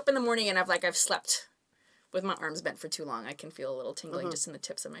 if I wake up in the morning and I've slept with my arms bent for too long, I can feel a little tingling just in the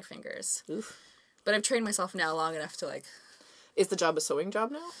tips of my fingers. Oof. But I've trained myself now long enough to, like... Is the job a sewing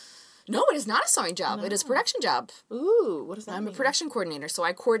job now? No, it is not a sewing job. It is a production job. Ooh, what does that I'm a mean? production coordinator, so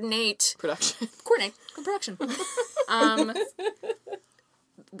I coordinate Production. production.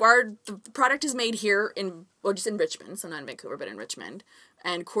 The product is made here just in Richmond, so not in Vancouver, but in Richmond,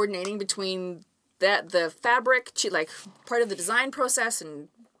 and coordinating between the fabric, like part of the design process, and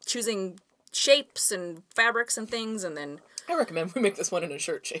choosing shapes and fabrics and things, and then I recommend we make this one in a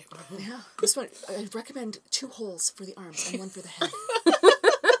shirt shape. yeah, this one I recommend 2 holes for the arms and 1 for the head,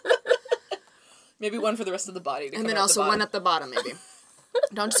 Maybe one for the rest of the body. To and come then out also the one bottom. at the bottom maybe.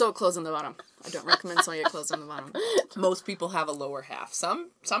 Don't sew it closed on the bottom. I don't recommend sewing it closed on the bottom. Most people have a lower half.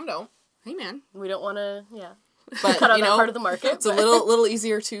 Some don't. Hey man, We don't want to, yeah. But Cut out you that know, part of the market. it's a little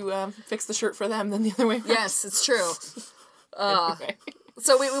easier to fix the shirt for them than the other way around. yes, it's true. Anyway.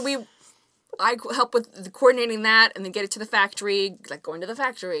 So I help with the coordinating that, and then get it to the factory, like going to the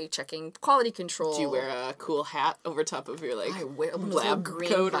factory, checking quality control. Do you wear a cool hat over top of your like I wear little lab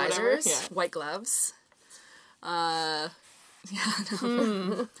green coat or whatever? visors, Yeah. white gloves. Yeah,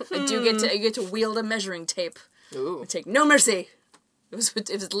 no. I get to wield a measuring tape. Ooh. Take no mercy. It was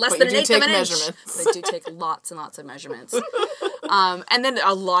less But than you an do eighth of take an inch. measurements. But I do take lots and lots of measurements. And then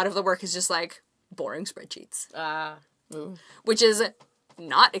a lot of the work is just like boring spreadsheets, Ooh. which is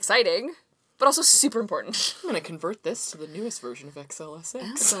not exciting, but also super important. I'm gonna convert this to the newest version of XLSX.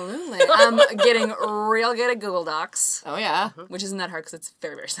 Absolutely. I'm getting real good at Google Docs, Oh yeah, which isn't that hard because it's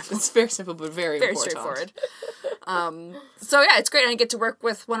very, very simple. it's very simple but very Very important. straightforward. So yeah, it's great. I get to work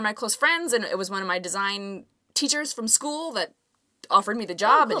with one of my close friends, and it was one of my design teachers from school that offered me the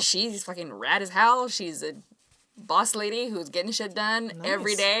job, and she's fucking rad as hell. She's a boss lady who's getting shit done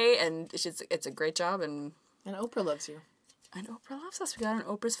every day, and it's a great job, and And Oprah loves you. And Oprah loves us. We got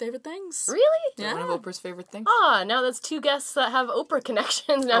on Oprah's favorite things. Really? Yeah. One of Oprah's favorite things. Ah, now that's 2 guests that have Oprah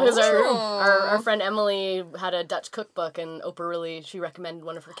connections. Now, because our friend Emily had a Dutch cookbook, and Oprah she recommended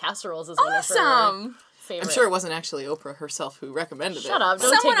one of her casseroles as one of her Awesome. favorite. I'm sure it wasn't actually Oprah herself who recommended it. Shut up!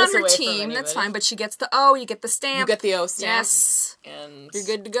 Don't Someone take this on her away from team. anybody. That's fine. But she gets the O. You get the stamp. You get the O stamp. Yes. And You're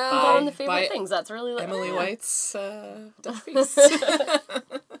good to go. Go on the favorite by things. That's really Emily yeah. White's Dutch feast.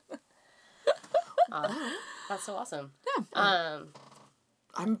 That's so awesome. Yeah.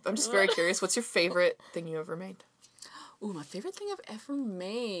 I'm just very curious. What's your favorite thing you ever made? Ooh, my favorite thing I've ever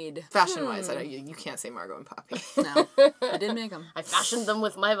made. Fashion wise, I know you can't say Margot and Poppy. No, I did make them. I fashioned them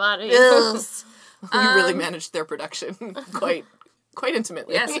with my body. Yes. You really managed their production quite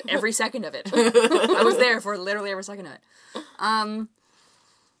intimately. Yes, every second of it. I was there for literally every second of it. What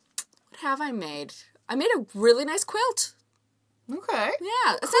have I made? I made a really nice quilt. Okay.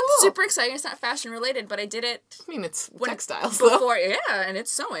 Yeah, it's not super exciting. It's not fashion related, but I did it I mean, it's textiles though. before. Yeah, and it's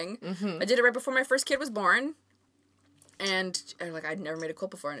sewing. I did it right before my first kid was born, and I'd never made a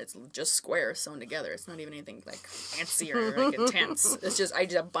quilt before, and it's just squares sewn together. It's not even anything like fancy or like intense. It's just I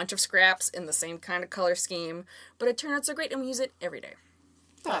did a bunch of scraps in the same kind of color scheme, but it turned out so great, and we use it every day.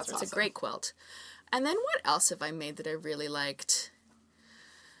 That's It's awesome. a great quilt. And then what else have I made that I really liked?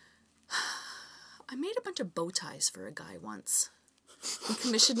 I made a bunch of bow ties for a guy once. He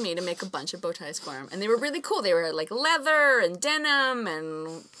commissioned me to make a bunch of bow ties for him. And they were really cool. They were like leather and denim,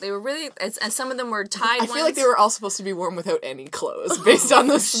 and they were really, and some of them were tied I ones. feel like they were all supposed to be worn without any clothes, based on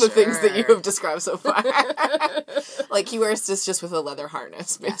the things that you Sure. have described so far. Like he wears this just with a leather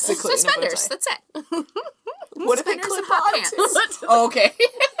harness, basically. Suspenders, and a bow tie. that's it. What if they Suspenders clip and hot on? pants. Oh, okay.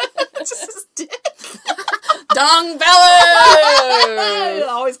 Just his dick. Dong belly! It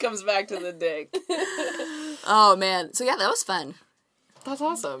always comes back to the dick. Oh man. So yeah, that was fun. That's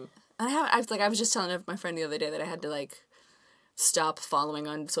awesome. And I was just telling my friend the other day that I had to like stop following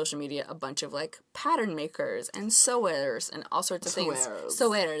on social media a bunch of like pattern makers and sewers and all sorts of things.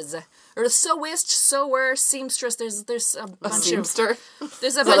 Sewers. Or sewist, sewer, seamstress. There's a bunch A seamster?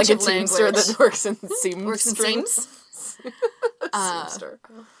 There's a Is that bunch like a of language. teamster that works in seam Works in strings? seams. Seamster.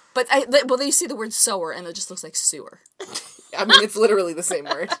 But they see the word sewer and it just looks like sewer. I mean, it's literally the same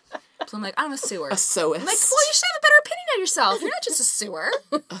word. So I'm like, I'm a sewer. A sewist. I'm like, well, you should have a better opinion of yourself. You're not just a sewer.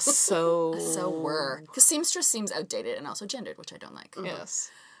 A Sewer. Because seamstress seems outdated and also gendered, which I don't like. Yes.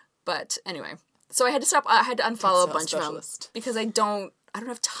 But anyway, so I had to stop. I had to unfollow a Textile bunch of them specialist. because I don't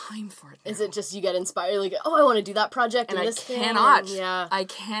have time for it. Now. Is it just you get inspired, like, oh, I want to do that project And and I this thing, cannot. and yeah. I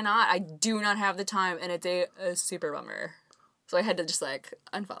cannot. I do not have the time, and it's a super bummer. So I had to just like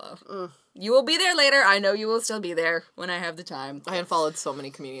unfollow. You will be there later. I know you will still be there when I have the time. I unfollowed so many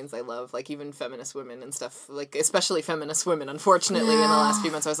comedians I love, like even feminist women and stuff, like especially feminist women, unfortunately, in the last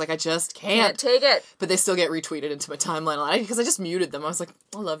few months. I was like, I just Can't can't. take it. But they still get retweeted into my timeline a lot because I just muted them. I was like,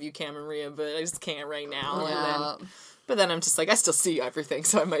 I love you, Cam and Rhea, but I just can't right now. Yeah. But then I'm just like, I still see everything,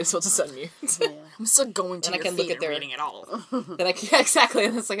 so I might as well just unmute. I'm still going to And I your can feed look at and their- reading it all. Then exactly,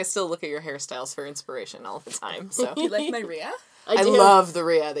 and it's like I still look at your hairstyles for inspiration all the time. So You like my Rhea? I do. love the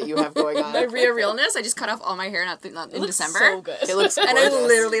Rhea that you have going on. My Rhea realness. I just cut off all my hair not in Looks December. so good. It looks And I gorgeous.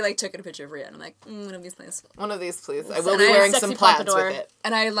 literally like took a picture of Rhea and I'm like, one of these things. One of these, please. I will And be I- wearing sexy some plaids pompadour. with it.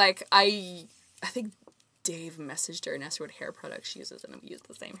 And I think Dave messaged her and asked her what hair product she uses, and we used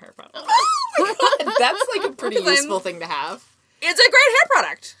the same hair product. That's like a pretty Because I'm- useful thing to have. It's a great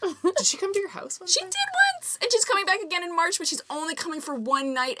hair product. Did she come to your house one She time? did once, and she's coming back again in March, but she's only coming for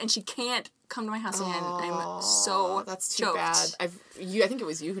one night, and she can't come to my house again. I'm so That's too choked. bad. I think it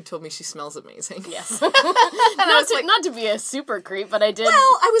was you who told me she smells amazing. Yes. I was like, not to be a super creep, but I did. well,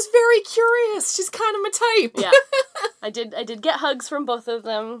 I was very curious. She's kind of my type. Yeah. I did get hugs from both of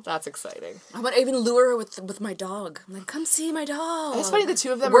them. That's exciting. I want to even lure her with my dog. I'm like, come see my dog. It's funny the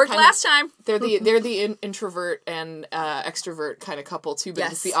two of them Worked are last time. They're the introvert and extrovert kind of couple too, but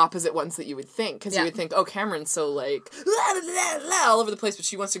it's Yes. the opposite ones that you would think because Yeah. you would think, oh, Cameron's so like all over the place, but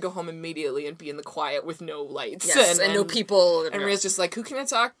she wants to go home immediately and be in the quiet with no lights. Yes, and no people. And Rhea's just like, who can I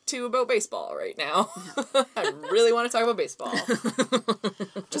talk to about baseball right now? I really want to talk about baseball.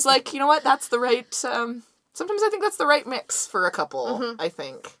 Just like, you know what? That's the right. Sometimes I think that's the right mix for a couple. I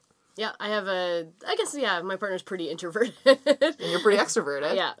think. Yeah, I guess, my partner's pretty introverted. And you're pretty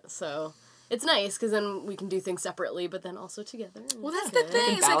extroverted. Yeah, so it's nice because then we can do things separately, but then also together. and Well, that's it's the good. thing.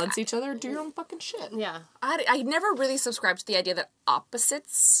 You It's like, balance each other. Do your own fucking shit. Yeah. I never really subscribed to the idea that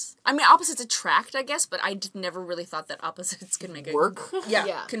opposites. I mean, opposites attract, I guess, but I never really thought that opposites can make it Work. Yeah,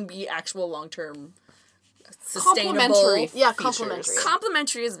 Yeah. can be actual long-term sustainable. Complementary. Yeah, features. complementary.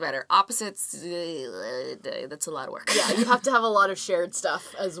 Complementary is better. Opposites, that's a lot of work. Yeah, you have to have a lot of shared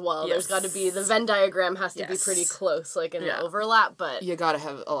stuff as well. Yes. There's got to be, the Venn diagram has to be Yes. pretty close, like in Yeah. the overlap, but You gotta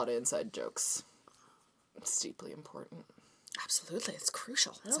have a lot of inside jokes. It's deeply important. Absolutely, it's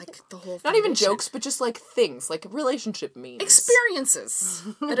crucial. It's like the whole Not even foundation. jokes, but just like things, like relationship memes. Experiences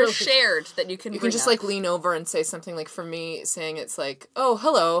that are shared that you can You bring can just up. like lean over and say something like, for me, saying it's like, oh,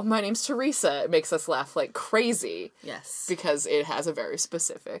 hello, my name's Teresa. It makes us laugh like crazy Yes. because it has a very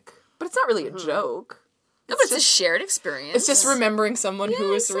specific, but it's not really a joke. No, but it's a shared experience. It's just remembering someone who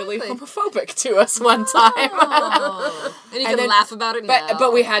was really exactly. homophobic to us one time. and you can then- laugh about it now.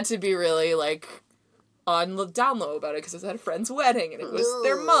 But we had to be really like on the down low about it because it was at a friend's wedding and it was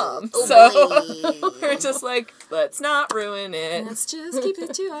their mom. So we're just like, let's not ruin it. Let's just keep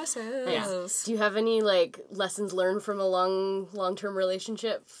it to ourselves. do you have any, like, lessons learned from a long-term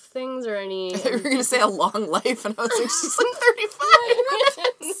relationship things, or any... You were gonna say a long life, and I was like, she's like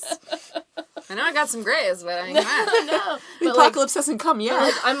 35. I know I got some grays, but I ain't mad. No, The but, like, apocalypse hasn't come yet.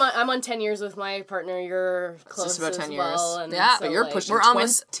 like, I'm on 10 years with my partner. You're close just about as 10 well, years. and Yeah, so, but you're like, pushing We're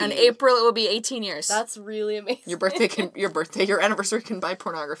almost 20. in April. It will be 18 years. That's really amazing. Your anniversary can buy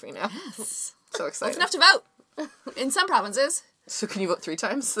pornography now. So excited. enough to vote in some provinces. So can you vote 3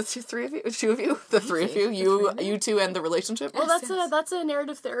 times? The two of you, the three of you, you two, and the relationship. Well, that's a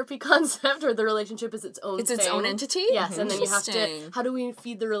narrative therapy concept, where the relationship is its own It's its thing. own entity? Yes, and then you have to, Interesting. how do we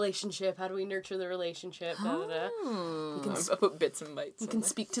feed the relationship? How do we nurture the relationship? Da, da, da. I put bits and bites. You can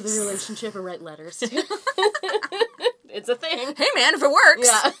speak to the relationship and write letters too. It's a thing. Hey, man, if it works,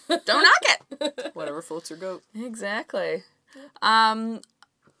 Yeah. don't knock it. Whatever floats your goat. Exactly.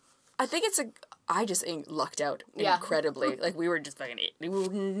 I think I just lucked out Yeah. incredibly. Like, we were just fucking, we were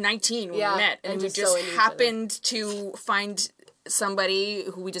 19 when Yeah, we met, and and we just so just into each other. happened to find somebody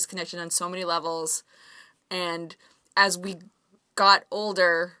who we just connected on so many levels. And as we got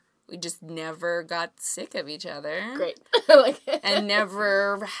older, we just never got sick of each other. Great. Like, And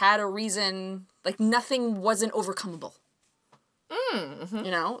never had a reason, like, nothing wasn't overcomable.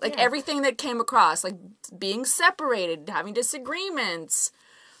 You know? Like, everything that came across, like, being separated, having disagreements,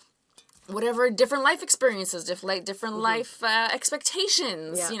 whatever, different life experiences, different life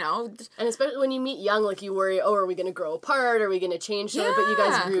expectations, Yeah. you know? and especially when you meet young, like, you worry, oh, are we going to grow apart? Are we going to change? But you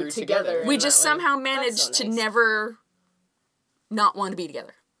guys Yeah. grew Grew together. together. in We that just way. somehow That's managed so to nice. never not want to be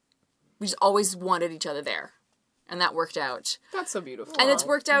together. We just always wanted each other there. And that worked out. That's so beautiful. And it's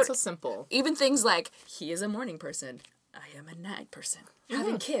worked out. It's so simple. Even things like, he is a morning person, I am a night person.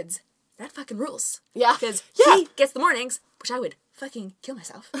 Having kids, that fucking rules. Yeah. Because Yeah. he gets the mornings, which I would fucking kill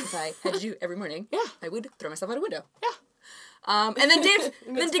myself if I had to do every morning. Yeah. I would throw myself out a window. Yeah. And then Dave,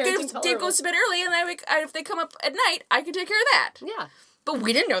 Makes parenting Dave tolerable. goes to bed early, and if they come up at night, I can take care of that. Yeah. But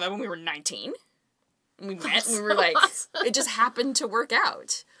we didn't know that when we were 19. We met, and we were like, it just happened to work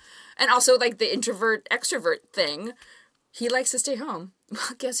out. And also, like, the introvert-extrovert thing, he likes to stay home.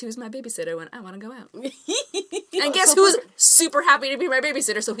 Well, guess who's my babysitter when I want to go out? And guess who's super happy to be my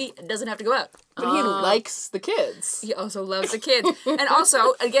babysitter so he doesn't have to go out? But he likes the kids. He also loves the kids. And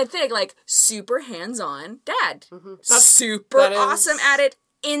also, again, like, super hands-on dad. Super that is- awesome at it,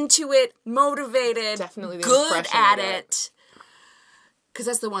 into it, motivated, Definitely the good impression at of it. Because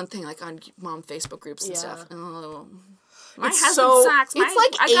that's the one thing, like, on mom Facebook groups and Yeah. stuff. Oh, my It's husband so sucks. it's I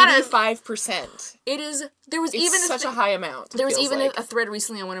like gotta, 85%. it is, there was It's even such a high amount. there was feels even like. a thread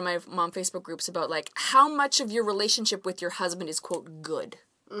recently on one of my mom Facebook groups about, like, how much of your relationship with your husband is, quote, good.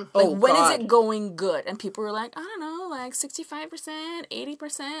 Like, when is it going good? And people were like, I don't know, like 65%,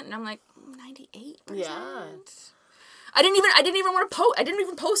 80%, and I'm like, 98%. Yeah. I didn't even want to post. I didn't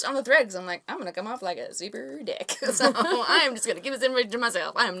even post on the thread because I'm like, I'm gonna come off like a super dick. So I'm just gonna give this information to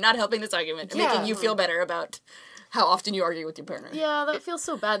myself. I am not helping this argument, and making you feel better about how often you argue with your partner. Yeah, that feels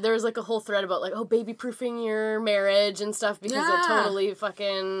so bad. There was, like, a whole thread about, like, oh, baby proofing your marriage and stuff because Yeah. it totally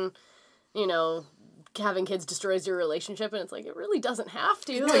fucking, you know, having kids destroys your relationship, and it's like, it really doesn't have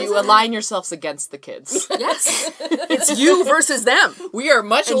to. No, you align yourselves against the kids. Yes, it's you versus them. We are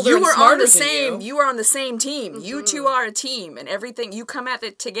much And older you and are smarter on the than same. you. You are on the same team. You two are a team, and everything you come at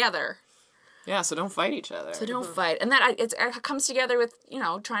it together. Yeah, so don't fight each other. So don't fight, and that it comes together with, you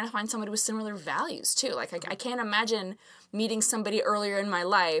know, trying to find somebody with similar values too. Like I can't imagine meeting somebody earlier in my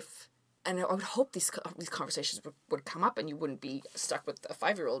life, and I would hope these conversations would come up, and you wouldn't be stuck with a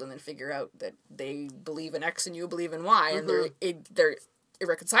 5-year-old and then figure out that they believe in X and you believe in Y, and they're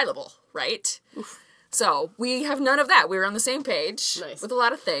irreconcilable, right? So we have none of that. We're on the same page Nice. with a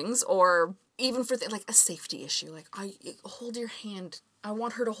lot of things, or even for like a safety issue. Like, I hold your hand. I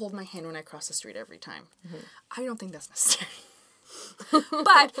want her to hold my hand when I cross the street every time. I don't think that's necessary.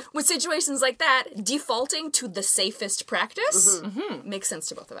 But with situations like that, defaulting to the safest practice makes sense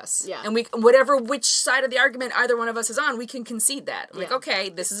to both of us. Yeah. And which side of the argument either one of us is on, we can concede that. Like, okay,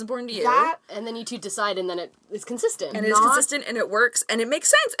 this is important to you. That, and then you two decide, and then it is consistent. and it is consistent, and it works, and it makes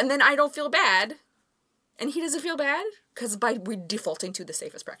sense. And then I don't feel bad, and he doesn't feel bad, because we're defaulting to the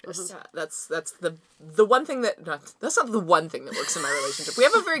safest practice. Yeah, that's the one thing that's not the one thing that works in my relationship. We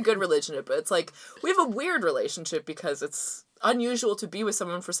have a very good relationship, but it's like we have a weird relationship because it's unusual to be with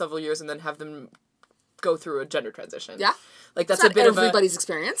someone for several years and then have them go through a gender transition. Yeah. Like that's It's not a bit of everybody's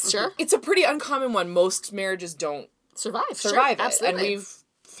experience, sure. it's a pretty uncommon one. Most marriages don't Survive survive it. Absolutely. And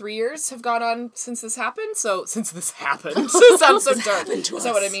 3 years have gone on since this happened. So since this happened, it sounds so dark. That's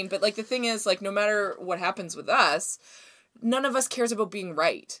not what I mean. But like the thing is, like no matter what happens with us, none of us cares about being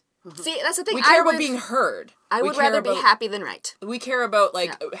right. See, that's the thing. We care about being heard. I We would care rather be about- happy than right. We care about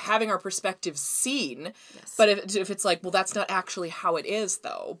like having our perspective seen. Yes. But if it's like, well, that's not actually how it is,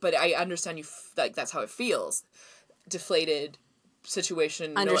 though. But I understand you like that's how it feels. Deflated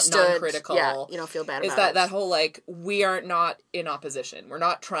situation, Understood. non-critical. Yeah, you don't feel bad Is about it. that whole like we are not in opposition. We're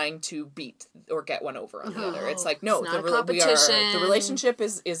not trying to beat or get one over on the other. It's like no, It's not a the competition. relationship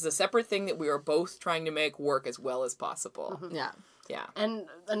is a separate thing that we are both trying to make work as well as possible. Yeah. Yeah. And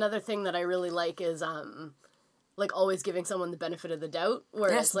another thing that I really like is like always giving someone the benefit of the doubt.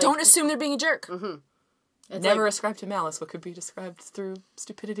 Where Yes, it's like, don't assume they're being a jerk. it's Never like, ascribe to malice what could be described through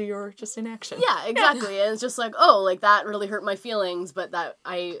stupidity or just inaction. yeah, exactly. And it's just like, oh, like that really hurt my feelings, but that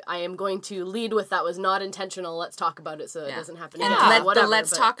I am going to lead with that was not intentional. Let's talk about it so it doesn't happen And again. Whatever,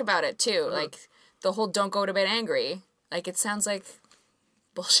 let's but- talk about it too. Like the whole don't go to bed angry. Like it sounds like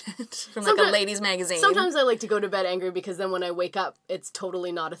bullshit from like a Sometimes- ladies magazine. Sometimes I like to go to bed angry because then when I wake up, it's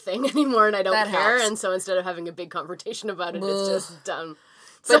totally not a thing anymore and I don't That care. helps. And so instead of having a big confrontation about it, it's just done.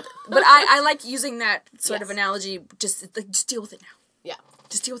 but I like using that sort of Yes. analogy. Just deal with it now. Yeah.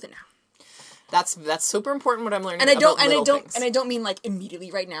 Just deal with it now. That's super important. What I'm learning. And I don't about little things. and I don't mean like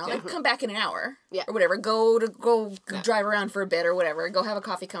immediately right now. Like come back in an hour. Yeah. Or whatever. Go drive around for a bit or whatever. Go have a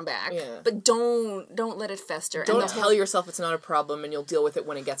coffee, come back. Yeah. But don't let it fester. Don't and tell yourself it's not a problem and you'll deal with it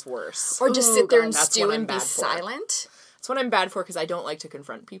when it gets worse. or just Ooh, sit there God, and that's stew what I'm and be bad for. silent. That's what I'm bad for because I don't like to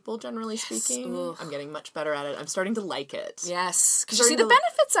confront people, generally speaking. Ugh. I'm getting much better at it. I'm starting to like it. Yes, because you see Starting the to-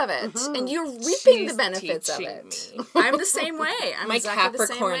 benefits of it, and you're reaping She's the benefits of teaching it. me. I'm the same way. I'm My exactly the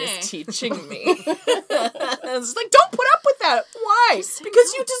same Capricorn way. is teaching me. It's like, don't put up with that. Why?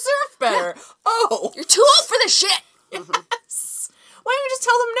 Because you deserve better. Oh. You're too old for this shit. Yes. Why don't you just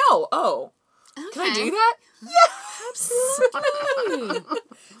tell them no? Oh. Can I do that? Yes.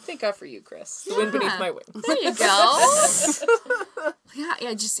 Thank God for you, Chris. The wind beneath my wings. There you go.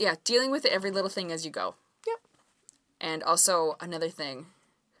 yeah, dealing with every little thing as you go. Yep. And also another thing,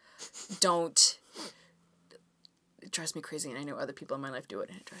 don't. It drives me crazy, and I know other people in my life do it,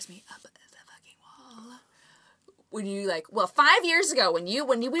 and it drives me up the fucking wall. When you 5 years ago, when we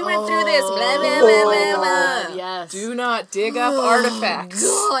went through this, blah blah blah blah blah. Yes. Do not dig up artifacts.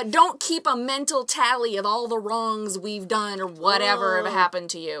 God, don't keep a mental tally of all the wrongs we've done or whatever have happened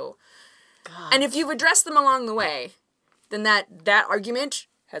to you. God. And if you've addressed them along the way, then that argument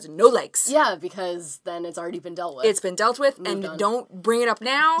has no legs. Yeah, because then it's already been dealt with. It's been dealt with, and on. don't bring it up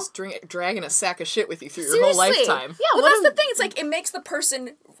now. Dragging a sack of shit with you through your whole Seriously. lifetime. Yeah, well, that's the thing. It's like it makes the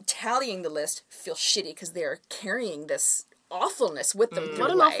person tallying the list feel shitty because they're carrying this awfulness with them through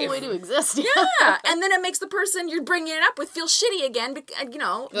what an life. awful way to exist. Yeah, and then it makes the person you're bringing it up with feel shitty again.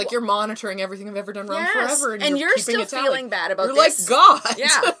 Like you're monitoring everything I've ever done wrong Yes, forever, and, and you're keeping still a tally. feeling bad about you're this. like God.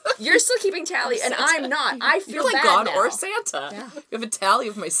 Yeah, you're still keeping tally, and I'm not. I feel You're like bad God now. or Santa. You have a tally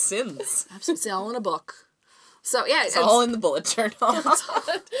of my sins. It's all in a book. So yeah, It's all in the bullet journal.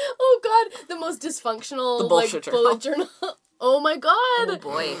 Oh God, the most dysfunctional The bullshit journal. bullet journal. Oh my God. Oh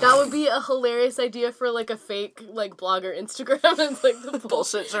boy. That would be a hilarious idea for a fake blog or Instagram. It's the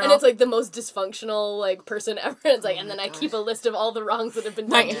Bullshit journal. and it's the most dysfunctional person ever. It's and then I keep a list of all the wrongs that have been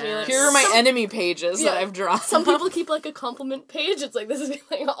done to me. Here are my enemy pages that Yeah. I've drawn. Some people keep a compliment page. It's this is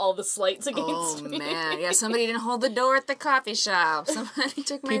all the slights against Oh me. man, yeah. Somebody didn't hold the door at the coffee shop. Somebody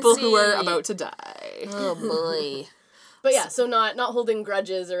took my People seat. who are about to die. Oh boy. But yeah, so not holding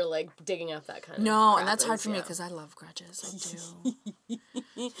grudges or digging up that kind of No, crap and that's hard is, for me yeah. because I love grudges. I do.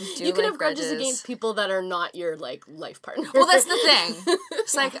 You can have grudges against people that are not your life partner. Well, that's the thing.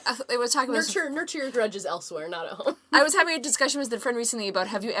 It's like I was talking about. nurture your grudges elsewhere, not at home. I was having a discussion with a friend recently about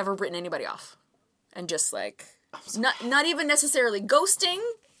have you ever written anybody off, and just not even necessarily ghosting,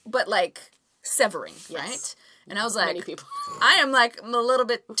 but severing, right? And I was like, Many people. I am I'm a little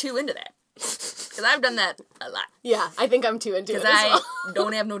bit too into that because I've done that a lot Yeah, I think I'm too into it because as I well.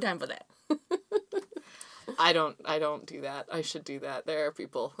 don't have no time for that. I don't do that. I should do that. There are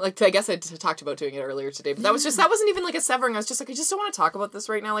people like I guess I talked about doing it earlier today, but that wasn't even like a severing. I was just like I just don't want to talk about this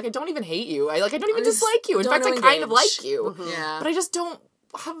right now. Like I don't even hate you. I don't even dislike you. In fact, I kind of like you. Yeah. But I just don't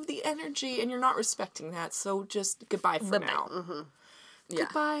have the energy, and you're not respecting that. So just goodbye for now. Yeah.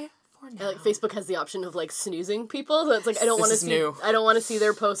 Goodbye for now. Like Facebook has the option of like snoozing people, so it's like I don't This want to is see new. I don't want to see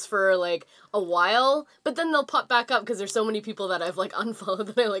their posts for like a while, but then they'll pop back up because there's so many people that I've like unfollowed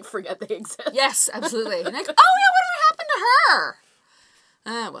that I like forget they exist. Yes, absolutely. And like, oh yeah, whatever happened to her?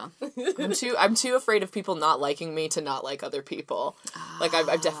 Ah, well. I'm too afraid of people not liking me to not like other people. Like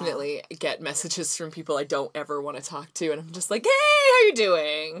I definitely get messages from people I don't ever want to talk to, and I'm just like, hey, how you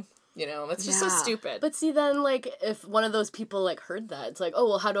doing? You know, that's just so Yeah. stupid. But see, then like if one of those people like heard that, it's like, oh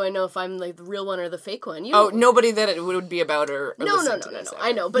well, how do I know if I'm like the real one or the fake one? You don't- Nobody that it would be about or No. listening to this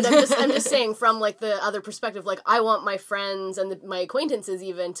I know, but I'm just saying from like the other perspective. Like I want my friends and my acquaintances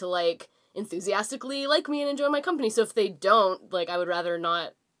even to like enthusiastically like me and enjoy my company. So if they don't, like I would rather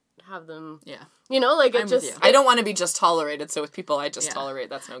not have them. Yeah. You know, like I'm it with just. you. I don't want to be just tolerated, so with people I just Yeah. tolerate,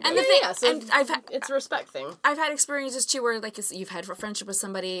 that's no good. And the thing, Yeah, so and it's a respect thing. I've had experiences too where like you've had a friendship with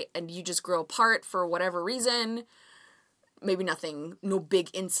somebody and you just grow apart for whatever reason. Maybe nothing, no big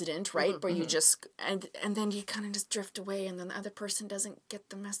incident, right? But you just and then you kind of just drift away, and then the other person doesn't get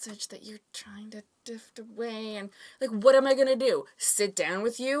the message that you're trying to drift away, and like, what am I gonna do? Sit down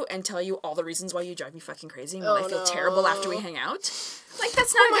with you and tell you all the reasons why you drive me fucking crazy and why I feel terrible after we hang out? Like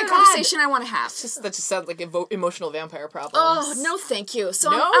that's not a good conversation I want to have. that just sounds like emotional vampire problems. Oh no, thank you. So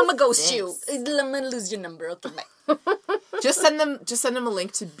No, I'm gonna ghost thanks. you. I'm gonna lose your number. Okay, bye. Just send them a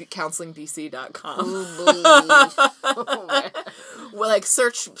link to counselingbc.com. Well, like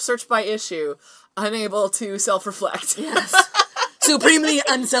search by issue, unable to self-reflect. Yes. Supremely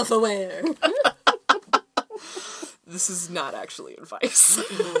unself-aware. This is not actually advice.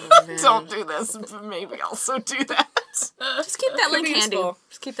 Oh, Don't do this. Maybe also do that. Just keep that link be handy. useful.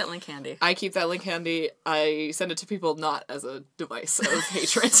 Just keep that link handy. I keep that link handy. I send it to people not as a device of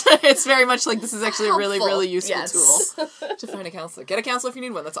hatred. It's very much like this is actually a really, Helpful. really useful Yes. tool to find a counselor. Get a counselor if you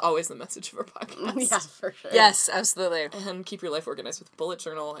need one. That's always the message of our podcast. Yeah, for sure. Yes, absolutely. And keep your life organized with a bullet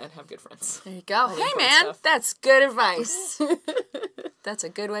journal and have good friends. There you go. Hey, important man, stuff. that's good advice. That's a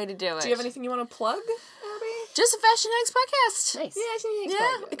good way to do it. Do you have anything you want to plug, Abby? Just a Fashion Eggs podcast. Nice.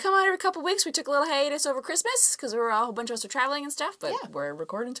 Yeah, we come out every couple weeks. We took a little hiatus over Christmas because a whole bunch of us are traveling and stuff. But Yeah. we're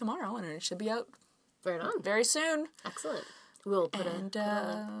recording tomorrow, and it should be out Right on. very soon. Excellent. We'll put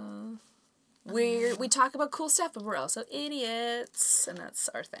And we talk about cool stuff, but we're also idiots, and that's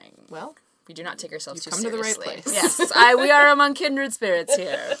our thing. Well, We do not take ourselves too come to the right seriously. place. Yes, we are among kindred spirits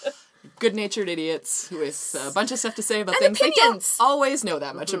here. good-natured idiots with a bunch of stuff to say about And things they don't opinions. always know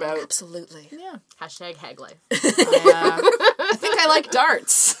that much about. Absolutely. Yeah. hashtag hag life. I think I like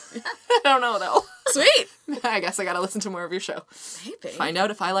darts. I don't know, though. Sweet. I guess I gotta listen to more of your show. Maybe. Find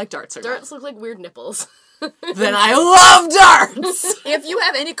out if I like darts or Darts look like weird nipples. not. Then I love darts! If you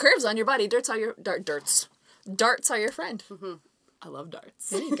have any curves on your body, darts are your darts are your friend. I love darts.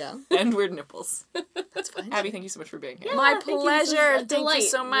 There you go. And weird nipples. That's fine. Abby, thank you so much for being here. My Thank you. This was pleasure. a Thank you delight.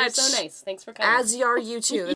 so You're much. so nice. Thanks for coming. As are you too.